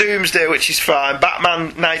Superman Doomsday, which is fine.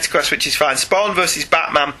 Batman Knight's Quest, which is fine. Spawn vs.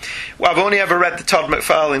 Batman. Well, I've only ever read the Todd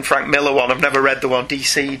McFarlane, Frank Miller one. I've never read the one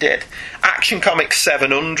DC did. Action Comics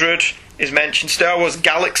 700 is mentioned. Star Wars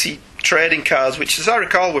Galaxy trading cards, which, as I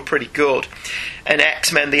recall, were pretty good. And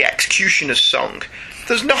X-Men: The Executioner's Song.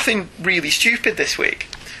 There's nothing really stupid this week,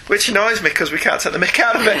 which annoys me because we can't take the mick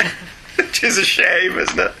out of it, which is a shame,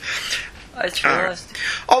 isn't it? I just realised.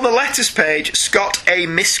 On the letters page, Scott A.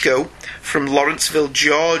 Misko from Lawrenceville,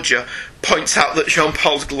 Georgia, points out that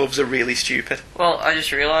Jean-Paul's gloves are really stupid. Well, I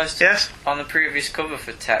just realised. Yes? On the previous cover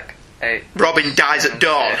for Tech 8... Robin dies at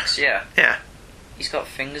dawn. Yeah. Yeah. He's got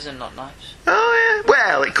fingers and not knives. Oh, yeah.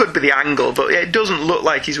 Well, it could be the angle, but it doesn't look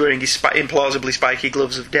like he's wearing his implausibly spiky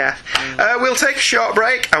gloves of death. We'll take a short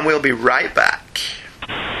break, and we'll be right back.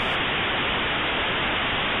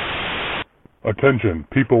 Attention,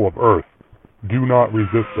 people of Earth. Do not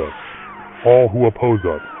resist us. All who oppose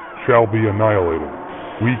us shall be annihilated.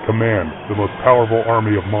 We command the most powerful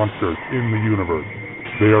army of monsters in the universe.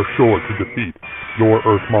 They are sure to defeat your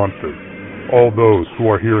Earth monsters. All those who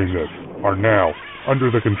are hearing this are now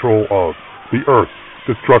under the control of the Earth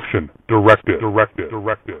Destruction Directive.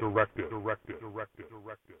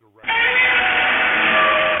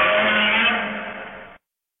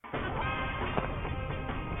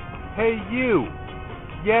 Hey you!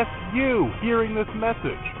 Yes, you, hearing this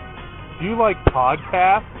message. Do you like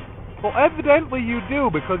podcasts? Well, evidently you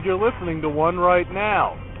do, because you're listening to one right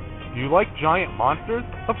now. Do you like giant monsters?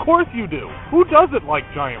 Of course you do. Who doesn't like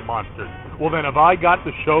giant monsters? Well, then have I got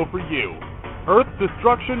the show for you. Earth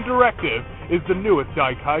Destruction Directive is the newest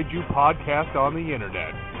Daikaiju podcast on the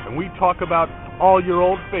internet, and we talk about all your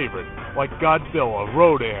old favorites, like Godzilla,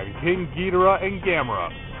 Rodan, King Ghidorah, and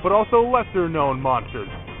Gamera, but also lesser-known monsters,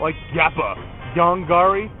 like Yappa,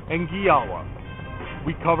 Yongari, and Giala.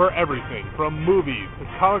 We cover everything from movies to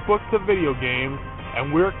comic books to video games,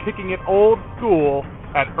 and we're kicking it old school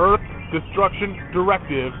at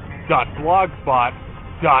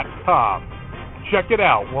earthdestructiondirective.blogspot.com. Check it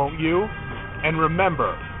out, won't you? And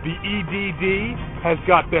remember, the EDD has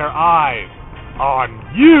got their eyes on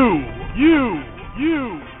you.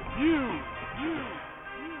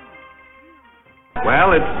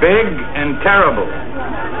 Well, it's big and terrible.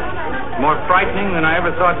 More frightening than I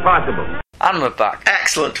ever thought possible. And we're back.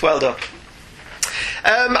 Excellent, well done.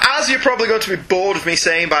 As you're probably going to be bored of me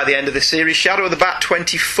saying by the end of this series, Shadow of the Bat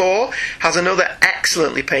 24 has another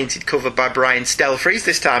excellently painted cover by Brian Stelfreeze,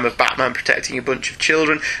 this time of Batman protecting a bunch of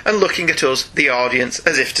children and looking at us, the audience,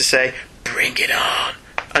 as if to say, bring it on,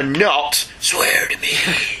 and not swear to me.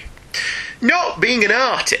 Not being an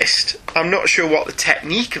artist, I'm not sure what the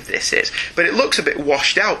technique of this is, but it looks a bit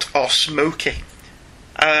washed out or smoky.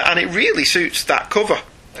 And it really suits that cover,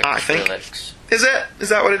 I think. Is it? Is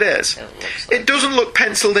that what it is? It doesn't look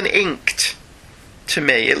penciled and inked to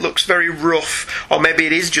me. It looks very rough, or maybe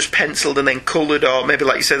it is just penciled and then coloured, or maybe,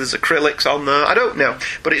 like you said, there's acrylics on there. I don't know,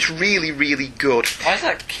 but it's really, really good. Why is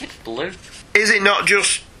that kid blue? Is it not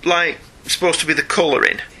just, like, supposed to be the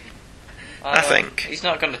colouring? I think. He's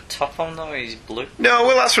not got a top on, though, he's blue. No,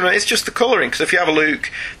 well, that's right. It's just the colouring, because if you have a look,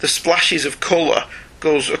 the splashes of colour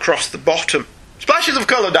goes across the bottom. Splashes of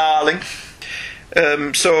colour, darling!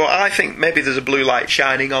 So I think maybe there's a blue light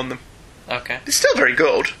shining on them. Okay. It's still very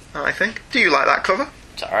good, I think. Do you like that cover?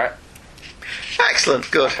 It's alright.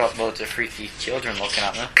 Excellent, good. I've got loads of freaky children looking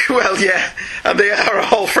at me. Well, yeah, and they are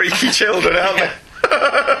all freaky children, aren't they?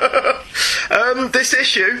 This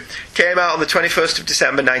issue came out on the 21st of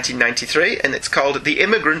December 1993, and it's called The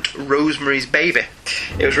Immigrant Rosemary's Baby.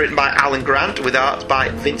 It was written by Alan Grant with art by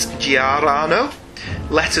Vince Giarano,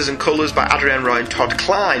 letters and colours by Adrian Roy and Todd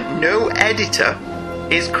Klein. No editor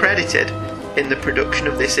is credited in the production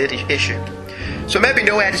of this issue. So maybe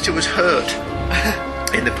no editor was hurt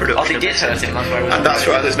in the production. Oh, they did hurt him, and that's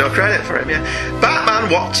why there's no credit for him, yeah.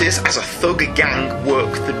 Batman watches as a thug gang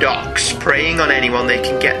work the docks, preying on anyone they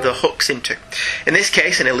can get their hooks into. In this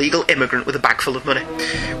case, an illegal immigrant with a bag full of money.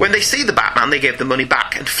 When they see the Batman, they give the money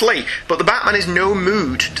back and flee, but the Batman is no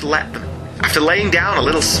mood to let them. After laying down a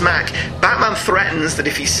little smack, Batman threatens that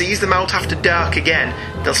if he sees them out after dark again,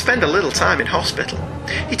 they'll spend a little time in hospital.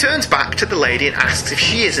 He turns back to the lady and asks if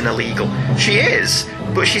she is an illegal. She is,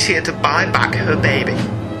 but she's here to buy back her baby.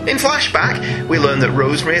 In flashback, we learn that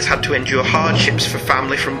Rosemary has had to endure hardships for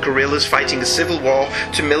family, from guerrillas fighting a civil war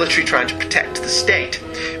to military trying to protect the state.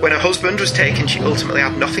 When her husband was taken, she ultimately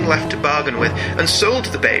had nothing left to bargain with and sold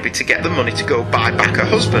the baby to get the money to go buy back her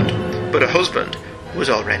husband. But her husband was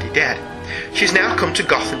already dead. She's now come to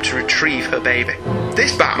Gotham to retrieve her baby.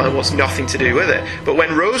 This Batman wants nothing to do with it, but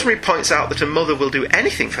when Rosemary points out that her mother will do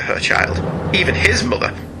anything for her child, even his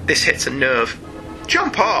mother, this hits a nerve.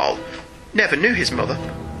 John Paul never knew his mother,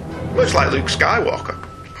 much like Luke Skywalker.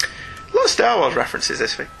 A lot of Star Wars references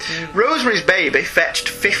this week. Rosemary's baby fetched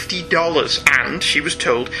 $50, and she was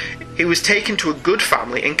told he was taken to a good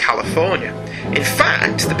family in California. In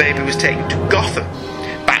fact, the baby was taken to Gotham.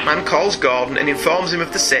 Batman calls Gordon and informs him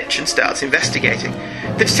of the sitch and starts investigating.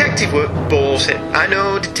 The detective work bores him. I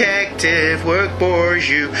know detective work bores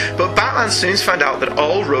you, but Batman soon finds out that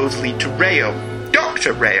all roads lead to Rayo,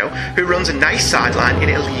 Dr. Rayo, who runs a nice sideline in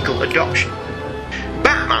illegal adoption.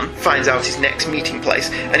 Batman finds out his next meeting place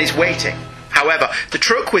and is waiting. However, the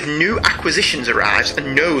truck with new acquisitions arrives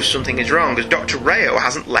and knows something is wrong as Dr. Rayo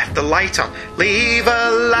hasn't left the light on. Leave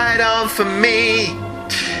a light on for me.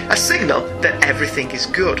 A signal that everything is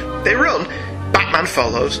good. They run, Batman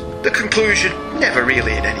follows, the conclusion never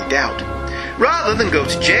really in any doubt. Rather than go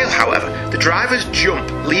to jail, however, the drivers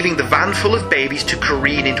jump, leaving the van full of babies to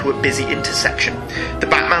careen into a busy intersection. The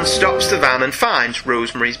Batman stops the van and finds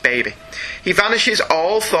Rosemary's baby. He vanishes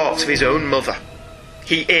all thoughts of his own mother.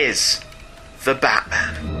 He is the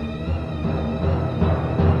Batman.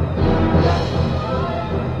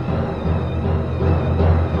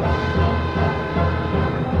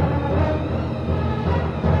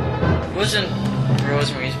 Wasn't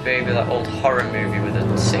Rosemary's Baby that old horror movie with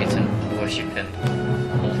the Satan worshipping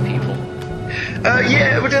old people?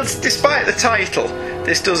 Yeah, but despite the title,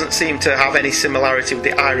 this doesn't seem to have any similarity with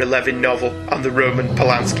the Ira Levin novel and the Roman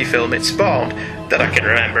Polanski film it spawned, that I can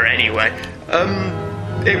remember anyway.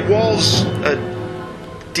 It was a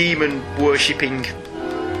demon worshipping.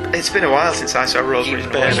 It's been a while since I saw Rosemary's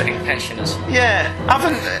Baby. Worshipping pensioners. Yeah,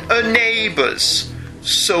 haven't her neighbours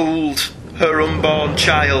sold her unborn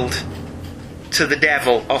child to the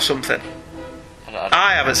devil or something?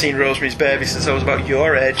 I haven't seen Rosemary's Baby since I was about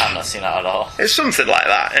your age. I've not seen that at all. It's something like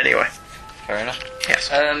that, anyway. Fair enough. Yes.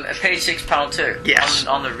 Page 6, panel 2. Yes.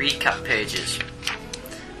 On the recap pages.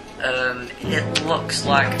 It looks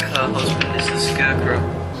like her husband is the Scarecrow.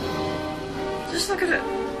 Just look at it.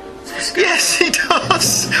 Yes, he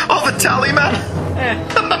does. Oh, the tally man.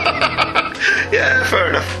 Yeah. Yeah, fair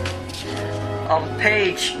enough. On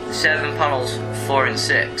page 7, panels 4 and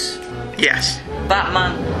 6. Yes.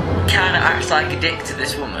 Batman kind of acts like a dick to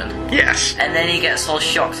this woman. Yes. And then he gets all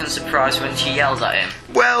shocked and surprised when she yells at him.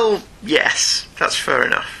 Well, yes, that's fair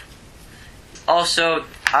enough. Also,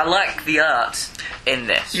 I like the art in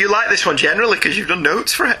this. You like this one generally because you've done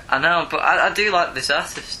notes for it. I know, but I do like this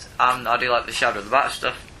artist. I do like the Shadow of the Bat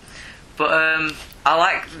stuff. But I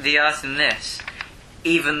like the art in this,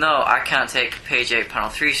 even though I can't take page 8, panel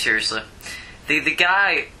 3 seriously. The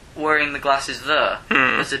guy wearing the glasses there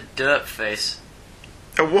has a derp face.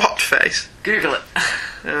 A what face? Google it.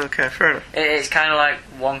 Okay, fair enough. It's kind of like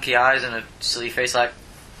wonky eyes and a silly face, like.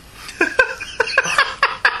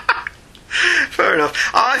 Fair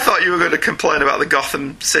enough. I thought you were going to complain about the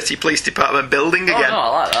Gotham City Police Department building again. Oh no, I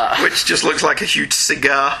like that. Which just looks like a huge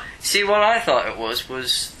cigar. See, what I thought it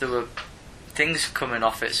was there were things coming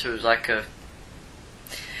off it, so it was like a...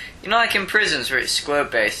 You know, like in prisons where it's square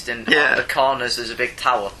based and on the corners there's a big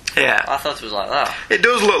tower. Yeah. I thought it was like that. It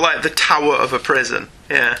does look like the tower of a prison.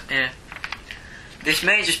 Yeah. Yeah. This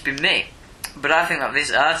may just be me, but I think that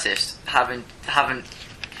this artist, having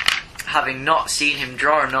not seen him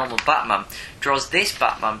draw a normal Batman, draws this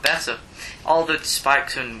Batman better. All the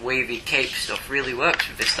spikes and wavy cape stuff really works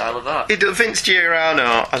with this style of art. Vince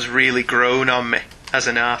Giordano has really grown on me as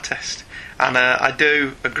an artist, and I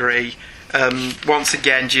do agree. Once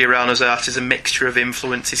again, Giordano's art is a mixture of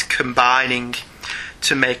influences combining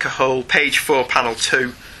to make a whole. Page 4, panel 2,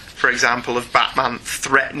 for example, of Batman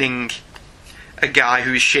threatening a guy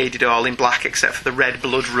who is shaded all in black except for the red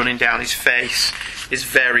blood running down his face is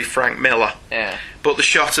very Frank Miller. Yeah. But the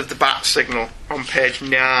shot of the bat signal on page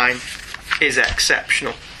 9 is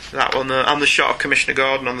exceptional. That one, and the shot of Commissioner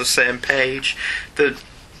Gordon on the same page.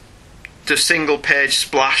 The single page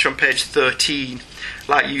splash on page 13,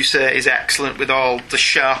 like you say, is excellent with all the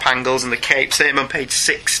sharp angles and the cape. Same on page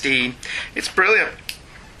 16. It's brilliant.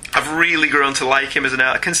 I've really grown to like him as an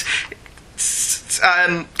artist.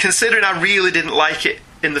 Considering I really didn't like it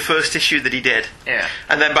in the first issue that he did. Yeah.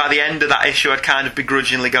 And then by the end of that issue I'd kind of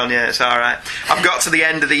begrudgingly gone, yeah, it's alright. I've got to the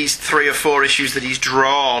end of these 3 or 4 issues that he's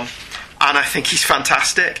drawn, and I think he's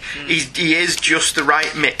fantastic. He is just the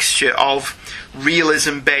right mixture of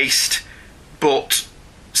realism-based, but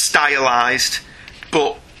stylised,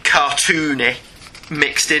 but cartoony,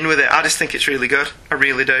 mixed in with it. I just think it's really good. I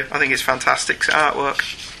really do. I think it's fantastic artwork.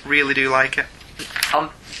 Really do like it. On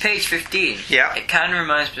page 15. Yeah. It kind of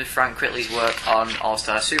reminds me of Frank Whitley's work on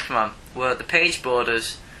All-Star Superman, where the page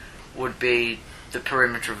borders would be the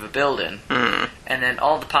perimeter of a building, and then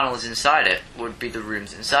all the panels inside it would be the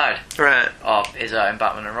rooms inside. Right. Or his art in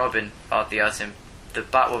Batman and Robin, or the art in the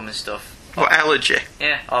Batwoman stuff. Or Elegy.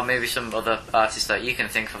 Yeah, or maybe some other artist that you can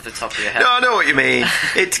think of the top of your head. No, I know what you mean.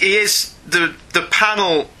 It is the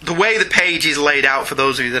panel, the way the page is laid out, for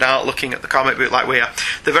those of you that aren't looking at the comic book like we are,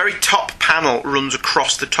 the very top panel runs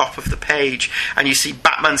across the top of the page, and you see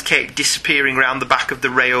Batman's cape disappearing around the back of the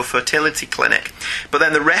Rayo Fertility Clinic. But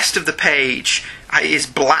then the rest of the page is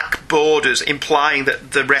black borders, implying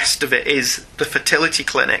that the rest of it is the fertility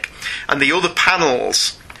clinic. And the other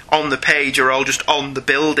panels on the page are all just on the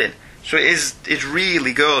building. So it's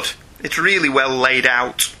really good. It's really well laid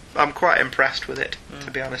out. I'm quite impressed with it,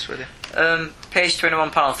 to be honest with you. Page 21,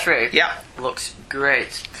 panel 3. Yeah. Looks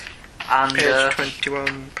great. And page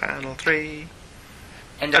 21, panel 3.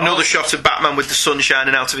 And another shot of Batman with the sun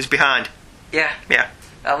shining out of his behind. Yeah. Yeah.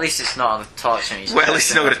 At least it's not on the torch on his chest. Well, at least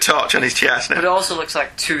he's not got a torch on his chest now. But it also looks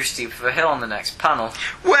like too steep of a hill on the next panel.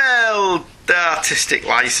 Well, the artistic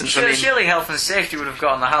license, Surely health and safety would have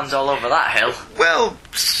gotten their hands all over that hill. Well,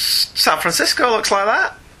 San Francisco looks like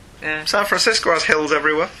that. Yeah. San Francisco has hills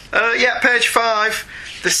everywhere. Yeah, page 5.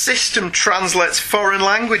 The system translates foreign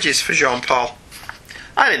languages for Jean-Paul.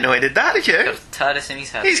 I didn't know he did that, did you? He's got a TARDIS in his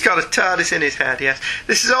head. He's got a TARDIS in his head, yes.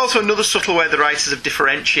 This is also another subtle way the writers have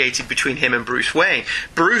differentiated between him and Bruce Wayne.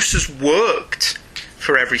 Bruce has worked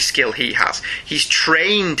for every skill he has. He's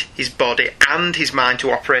trained his body and his mind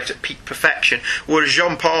to operate at peak perfection, whereas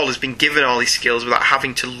Jean-Paul has been given all these skills without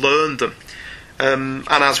having to learn them. And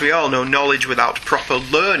as we all know, knowledge without proper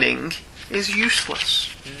learning is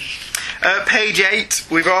useless. Page 8,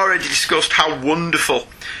 we've already discussed how wonderful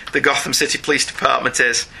the Gotham City Police Department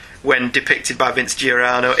is when depicted by Vince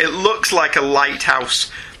Giordano. It looks like a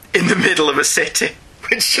lighthouse in the middle of a city,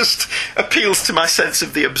 which just appeals to my sense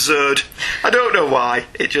of the absurd. I don't know why,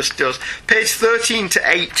 it just does. Page 13 to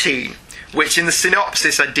 18, which in the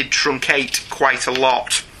synopsis I did truncate quite a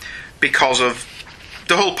lot, because of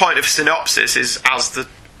the whole point of synopsis is, as the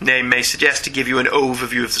name may suggest, to give you an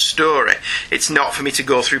overview of the story. It's not for me to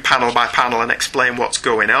go through panel by panel and explain what's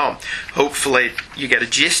going on. Hopefully you get a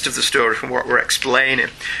gist of the story from what we're explaining.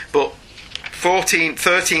 But 13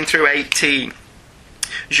 through 18,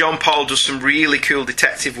 Jean-Paul does some really cool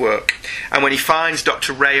detective work, and when he finds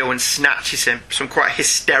Dr. Rayo and snatches him, some quite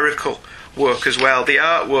hysterical work as well. The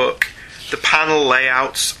artwork, the panel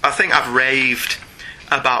layouts, I think I've raved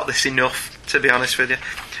about this enough, to be honest with you.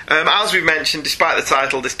 As we mentioned, despite the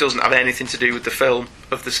title, this doesn't have anything to do with the film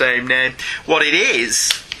of the same name. What it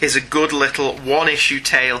is a good little one-issue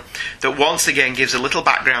tale that once again gives a little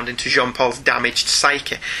background into Jean-Paul's damaged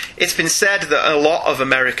psyche. It's been said that a lot of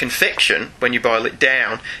American fiction, when you boil it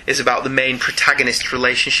down, is about the main protagonist's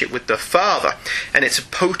relationship with their father, and it's a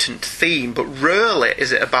potent theme, but rarely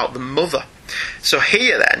is it about the mother. So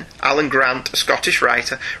here then, Alan Grant, a Scottish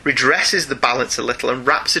writer, redresses the balance a little and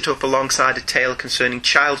wraps it up alongside a tale concerning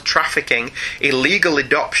child trafficking, illegal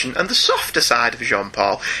adoption, and the softer side of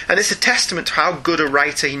Jean-Paul. And it's a testament to how good a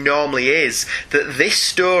writer he normally is, that this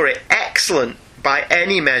story, excellent by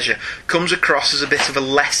any measure, comes across as a bit of a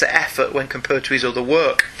lesser effort when compared to his other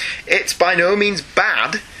work. It's by no means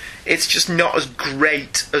bad, it's just not as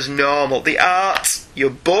great as normal. The art, you're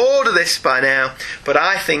bored of this by now, but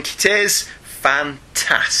I think it is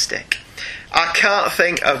fantastic. I can't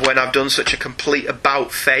think of when I've done such a complete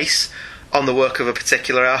about face on the work of a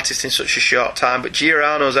particular artist in such a short time, but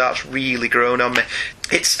Giordano's art's really grown on me.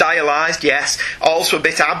 It's stylised, yes, also a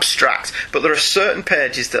bit abstract, but there are certain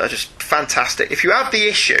pages that are just fantastic. If you have the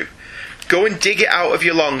issue, go and dig it out of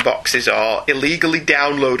your long boxes or illegally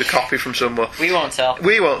download a copy from somewhere. We won't tell.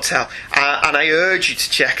 We won't tell. And I urge you to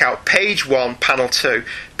check out page 1, panel 2,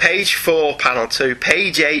 page 4, panel 2,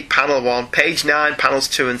 page 8, panel 1, page 9, panels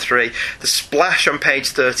 2 and 3, the splash on page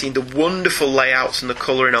 13, the wonderful layouts and the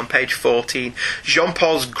colouring on page 14,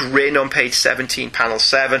 Jean-Paul's grin on page 17, panel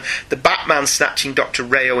 7, the Batman snatching Dr.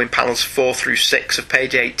 Rayo in panels 4 through 6 of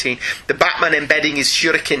page 18, the Batman embedding his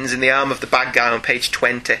shurikens in the arm of the bad guy on page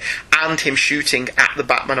 20, and him shooting at the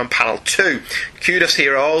Batman on panel 2. Kudos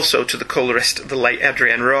here also to the colourist, the late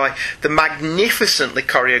Adrienne Roy, the magnificently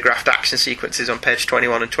choreographed action sequences on page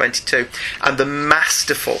 21 and 22, and the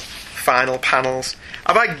masterful final panels.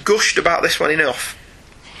 Have I gushed about this one enough?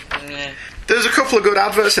 Yeah. There's a couple of good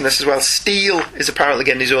adverts in this as well. Steel is apparently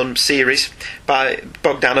getting his own series by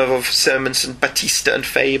Bogdanov, Simonson, Batista and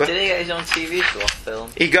Faber. Did he get his own TV show or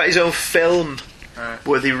film? He got his own film, right,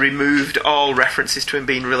 where they removed all references to him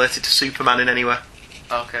being related to Superman in any way.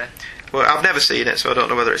 Okay. Well, I've never seen it, so I don't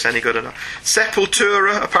know whether it's any good or not.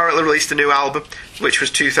 Sepultura apparently released a new album, which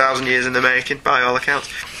was 2,000 years in the making, by all accounts.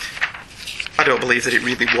 I don't believe that it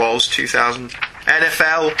really was 2,000.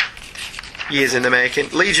 NFL, years in the making.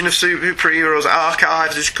 Legion of Superheroes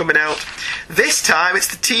Archives is coming out. This time it's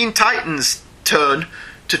the Teen Titans' turn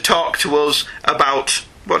to talk to us about,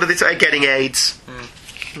 what do they say, getting AIDS.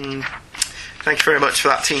 Thank you very much for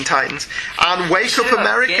that, Teen Titans. And Wake Up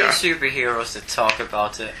America. Gay superheroes to talk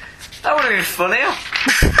about it. That would have been funnier.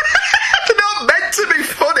 They're not meant to be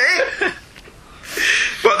funny.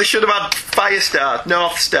 Well, they should have had Firestar,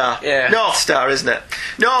 North Star. Yeah. North Star, isn't it?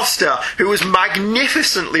 North Star, who was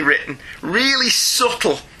magnificently written, really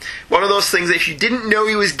subtle. One of those things that if you didn't know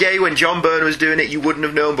he was gay when John Byrne was doing it, you wouldn't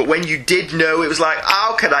have known. But when you did know, it was like,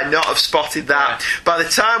 how could I not have spotted that? Yeah. By the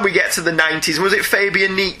time we get to the 90s, was it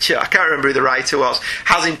Fabian Nietzsche? I can't remember who the writer was.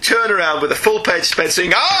 Has him turn around with a full-page spread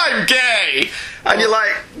saying, I'm gay! And you're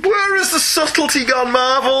like, where has the subtlety gone,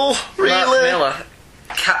 Marvel? Really? Mark Miller,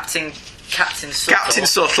 Captain Subtle. Captain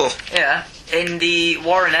Subtle. Yeah. In the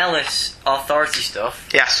Warren Ellis Authority stuff.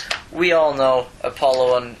 Yes. We all know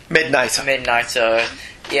Apollo and Midnighter.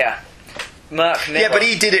 Yeah. Mark Miller. Yeah, but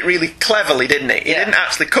he did it really cleverly, didn't he? He didn't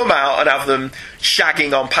actually come out and have them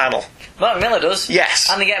shagging on panel. Mark Miller does. Yes.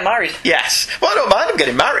 And they get married. Yes. Well, I don't mind them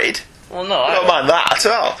getting married. Well, no, I don't mind that at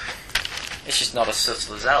all. It's just not as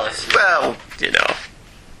subtle as Ellis. Well, you know,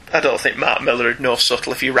 I don't think Mark Miller would know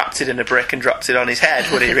subtle if he wrapped it in a brick and dropped it on his head,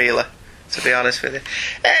 would he really? To be honest with you.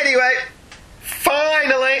 Anyway,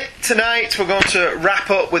 finally, tonight we're going to wrap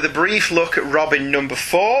up with a brief look at Robin number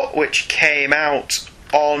 4, which came out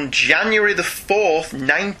on January the 4th,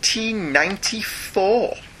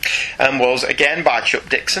 1994, and was again by Chuck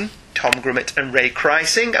Dixon, Tom Grummett and Ray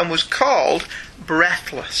Kreising, and was called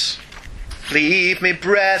Breathless. Leave me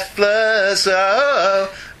breathless,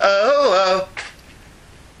 oh, oh, oh.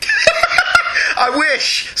 I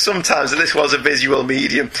wish sometimes that this was a visual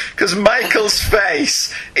medium, because Michael's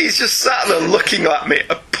face, he's just sat there looking at me,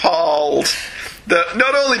 appalled. That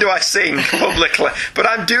not only do I sing publicly, but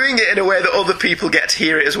I'm doing it in a way that other people get to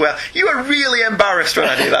hear it as well. You are really embarrassed when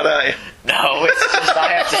I do that, aren't you? No, it's just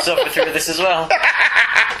I have to suffer through this as well.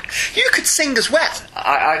 You could sing as well.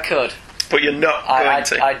 I could. But you're not going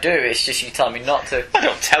to. I do, it's just you tell me not to. I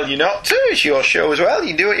don't tell you not to, it's your show as well, you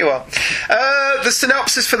can do what you want. The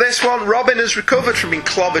synopsis for this one: Robin has recovered from being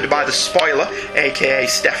clobbered by the spoiler, aka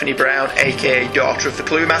Stephanie Brown, aka daughter of the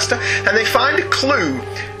Clue Master, and they find a clue.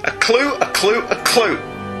 A clue.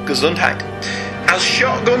 Gesundheit. As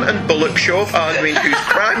Shotgun and Bullock show up arguing whose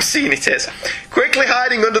crime scene it is. Quickly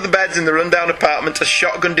hiding under the beds in the rundown apartment as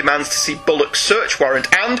Shotgun demands to see Bullock's search warrant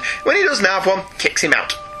and, when he doesn't have one, kicks him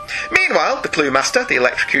out. Meanwhile, the Clue Master, the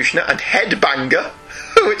Electrocutioner and Headbanger,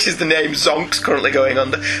 which is the name Zonk's currently going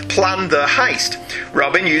under, plan their heist.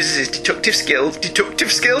 Robin uses his deductive skills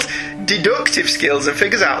and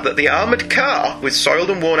figures out that the armoured car with soiled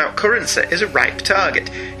and worn out currency is a ripe target.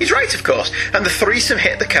 He's right, of course, and the threesome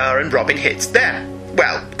hit the car and Robin hits them.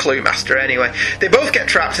 Well, Clue Master anyway. They both get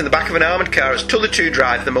trapped in the back of an armoured car as t'other two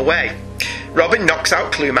drive them away. Robin knocks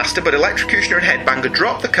out Clue Master, but Electrocutioner and Headbanger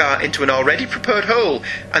drop the car into an already prepared hole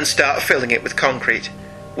and start filling it with concrete.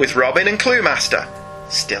 With Robin and Clue Master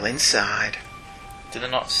still inside. Did I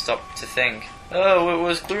not stop to think, oh,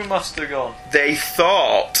 where's Clue Master gone? They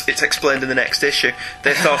thought, it's explained in the next issue,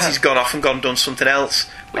 they thought he's gone off and done something else,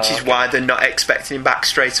 which is why they're not expecting him back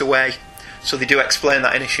straight away. So they do explain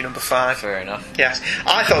that in issue number 5. Fair enough. Yes.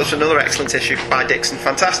 I thought this was another excellent issue by Dixon.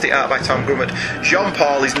 Fantastic art by Tom Grummett.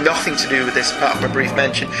 Jean-Paul is nothing to do with this apart from a brief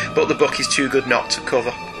mention, but the book is too good not to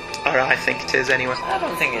cover. Or I think it is anyway. I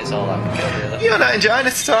don't think it's all that good, really. You're not enjoying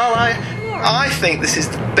it at all, I think this is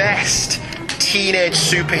the best teenage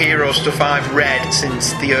superhero stuff I've read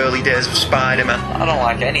since the early days of Spider-Man. I don't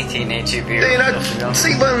like any teenage superhero stuff.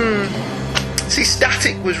 See,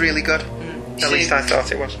 Static was really good. At least I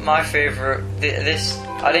thought it was. My favourite,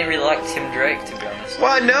 I didn't really like Tim Drake, to be honest.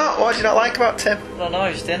 Why not? What did you not like about Tim? I don't know,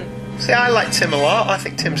 I just didn't. See, I like Tim a lot. I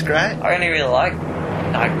think Tim's great. I only really like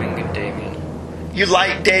Nightwing and Damien. You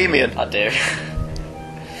like Damien? I do.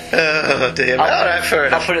 Oh, dear. Alright, fair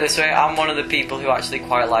enough. I'll put it this way, I'm one of the people who actually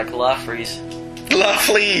quite like Larfleeze.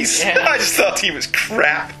 Larfleeze? Yeah. I just thought he was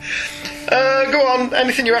crap. Go on,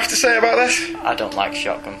 anything you have to say about this? I don't like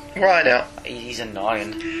Shotgun. Why not? He's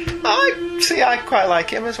annoying. I quite like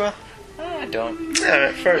him as well. I don't.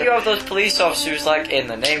 Alright, fair enough. You have those police officers like, in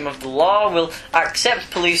the name of the law, will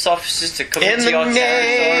accept police officers to come into your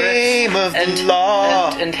territory. In the name of the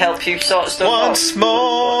law. And help you sort stuff out. Once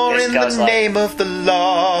more in the name of the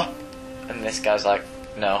law. And this guy's like,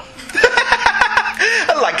 no.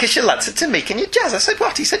 I like Blackish your lad said to me, can you jazz? I said,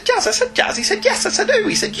 what? He said, jazz. I said, jazz. He said, yes. I said, who?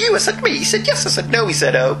 He said, you. I said, me. He said, yes. I said, no. He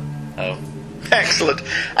said, oh. Oh. Excellent.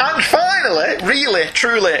 And finally, really,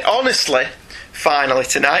 truly, honestly, finally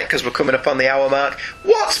tonight, because we're coming up on the hour mark,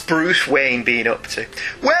 what's Bruce Wayne been up to?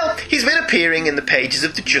 Well, he's been appearing in the pages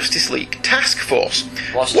of the Justice League Task Force.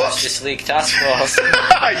 What's Justice League Task Force?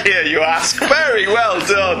 I hear you ask. Very well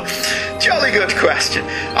done. Jolly good question.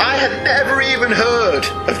 I had never even heard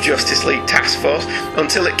of Justice League Task Force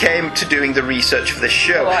until it came to doing the research for this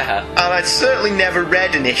show. Oh, I had. And I'd certainly never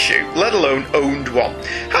read an issue, let alone owned one.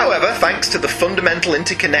 However, thanks to the fundamental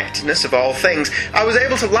interconnectedness of all things, I was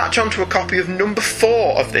able to latch onto a copy of number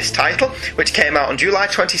 4 of this title, which came out on July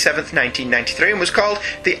 27th, 1993, and was called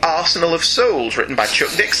The Arsenal of Souls, written by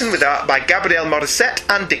Chuck Dixon with art by Gabriel Morissette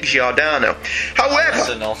and Dick Giordano. However,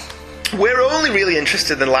 Arsenal. we're only really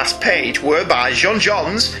interested in the last page, whereby Jean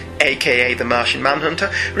Johns, aka the Martian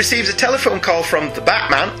Manhunter, receives a telephone call from the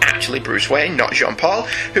Batman, actually Bruce Wayne, not Jean-Paul,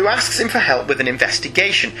 who asks him for help with an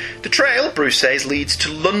investigation. The trail, Bruce says, leads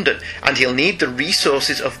to London, and he'll need the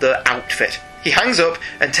resources of the outfit. He hangs up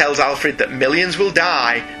and tells Alfred that millions will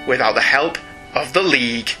die without the help of the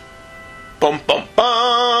League. Bum bum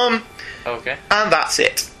bum! Okay. And that's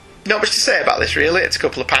it. Not much to say about this, really. It's a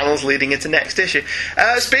couple of panels leading into next issue.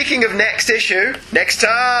 Speaking of next issue, next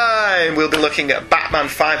time we'll be looking at Batman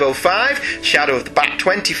 505, Shadow of the Bat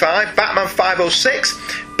 25, Batman 506,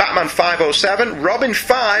 Batman 507, Robin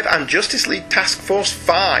 5, and Justice League Task Force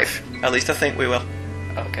 5. At least I think we will.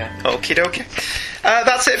 Okay. Okie dokie.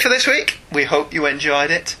 That's it for this week. We hope you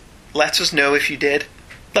enjoyed it. Let us know if you did.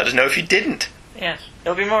 Let us know if you didn't. Yes.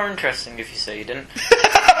 It'll be more interesting if you say you didn't.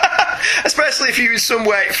 Especially if you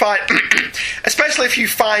especially if you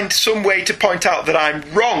find some way to point out that I'm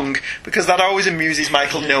wrong, because that always amuses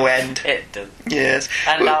Michael no end. It does. Yes.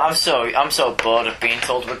 And I'm so bored of being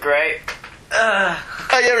told we're great. Are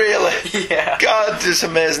you really? Yeah. God, it's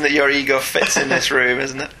amazing that your ego fits in this room,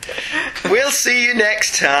 isn't it? We'll see you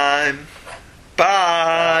next time.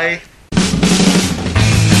 Bye.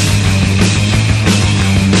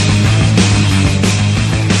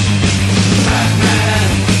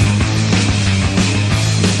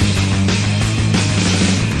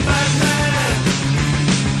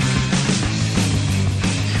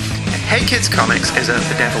 Hey Kids Comics is a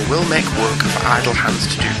The Devil Will Make Work of Idle Hands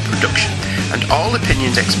to Do production, and all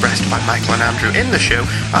opinions expressed by Michael and Andrew in the show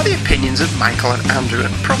are the opinions of Michael and Andrew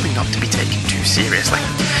and probably not to be taken too seriously.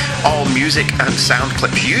 All music and sound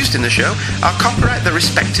clips used in the show are copyright the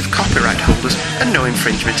respective copyright holders, and no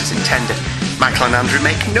infringement is intended. Michael and Andrew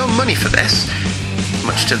make no money for this,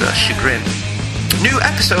 much to their chagrin. New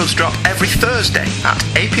episodes drop every Thursday at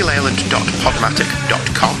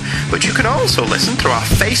apleyland.podomatic.com, but you can also listen through our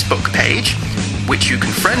Facebook page, which you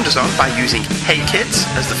can friend us on by using Hey Kids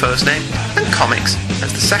as the first name and Comics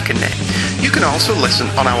as the second name. You can also listen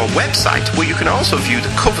on our website, where you can also view the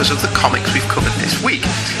covers of the comics we've covered this week.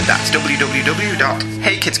 That's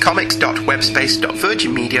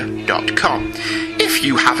www.heykidscomics.webspace.virginmedia.com. If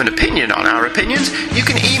you have an opinion on our opinions, you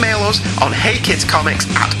can email us on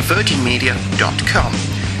heykidscomics@virginmedia.com.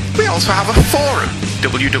 We also have a forum,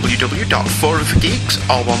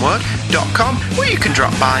 www.forumforgeeks.com, where you can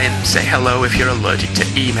drop by and say hello if you're allergic to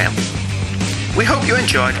email. We hope you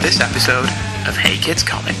enjoyed this episode of Hey Kids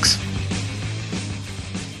Comics.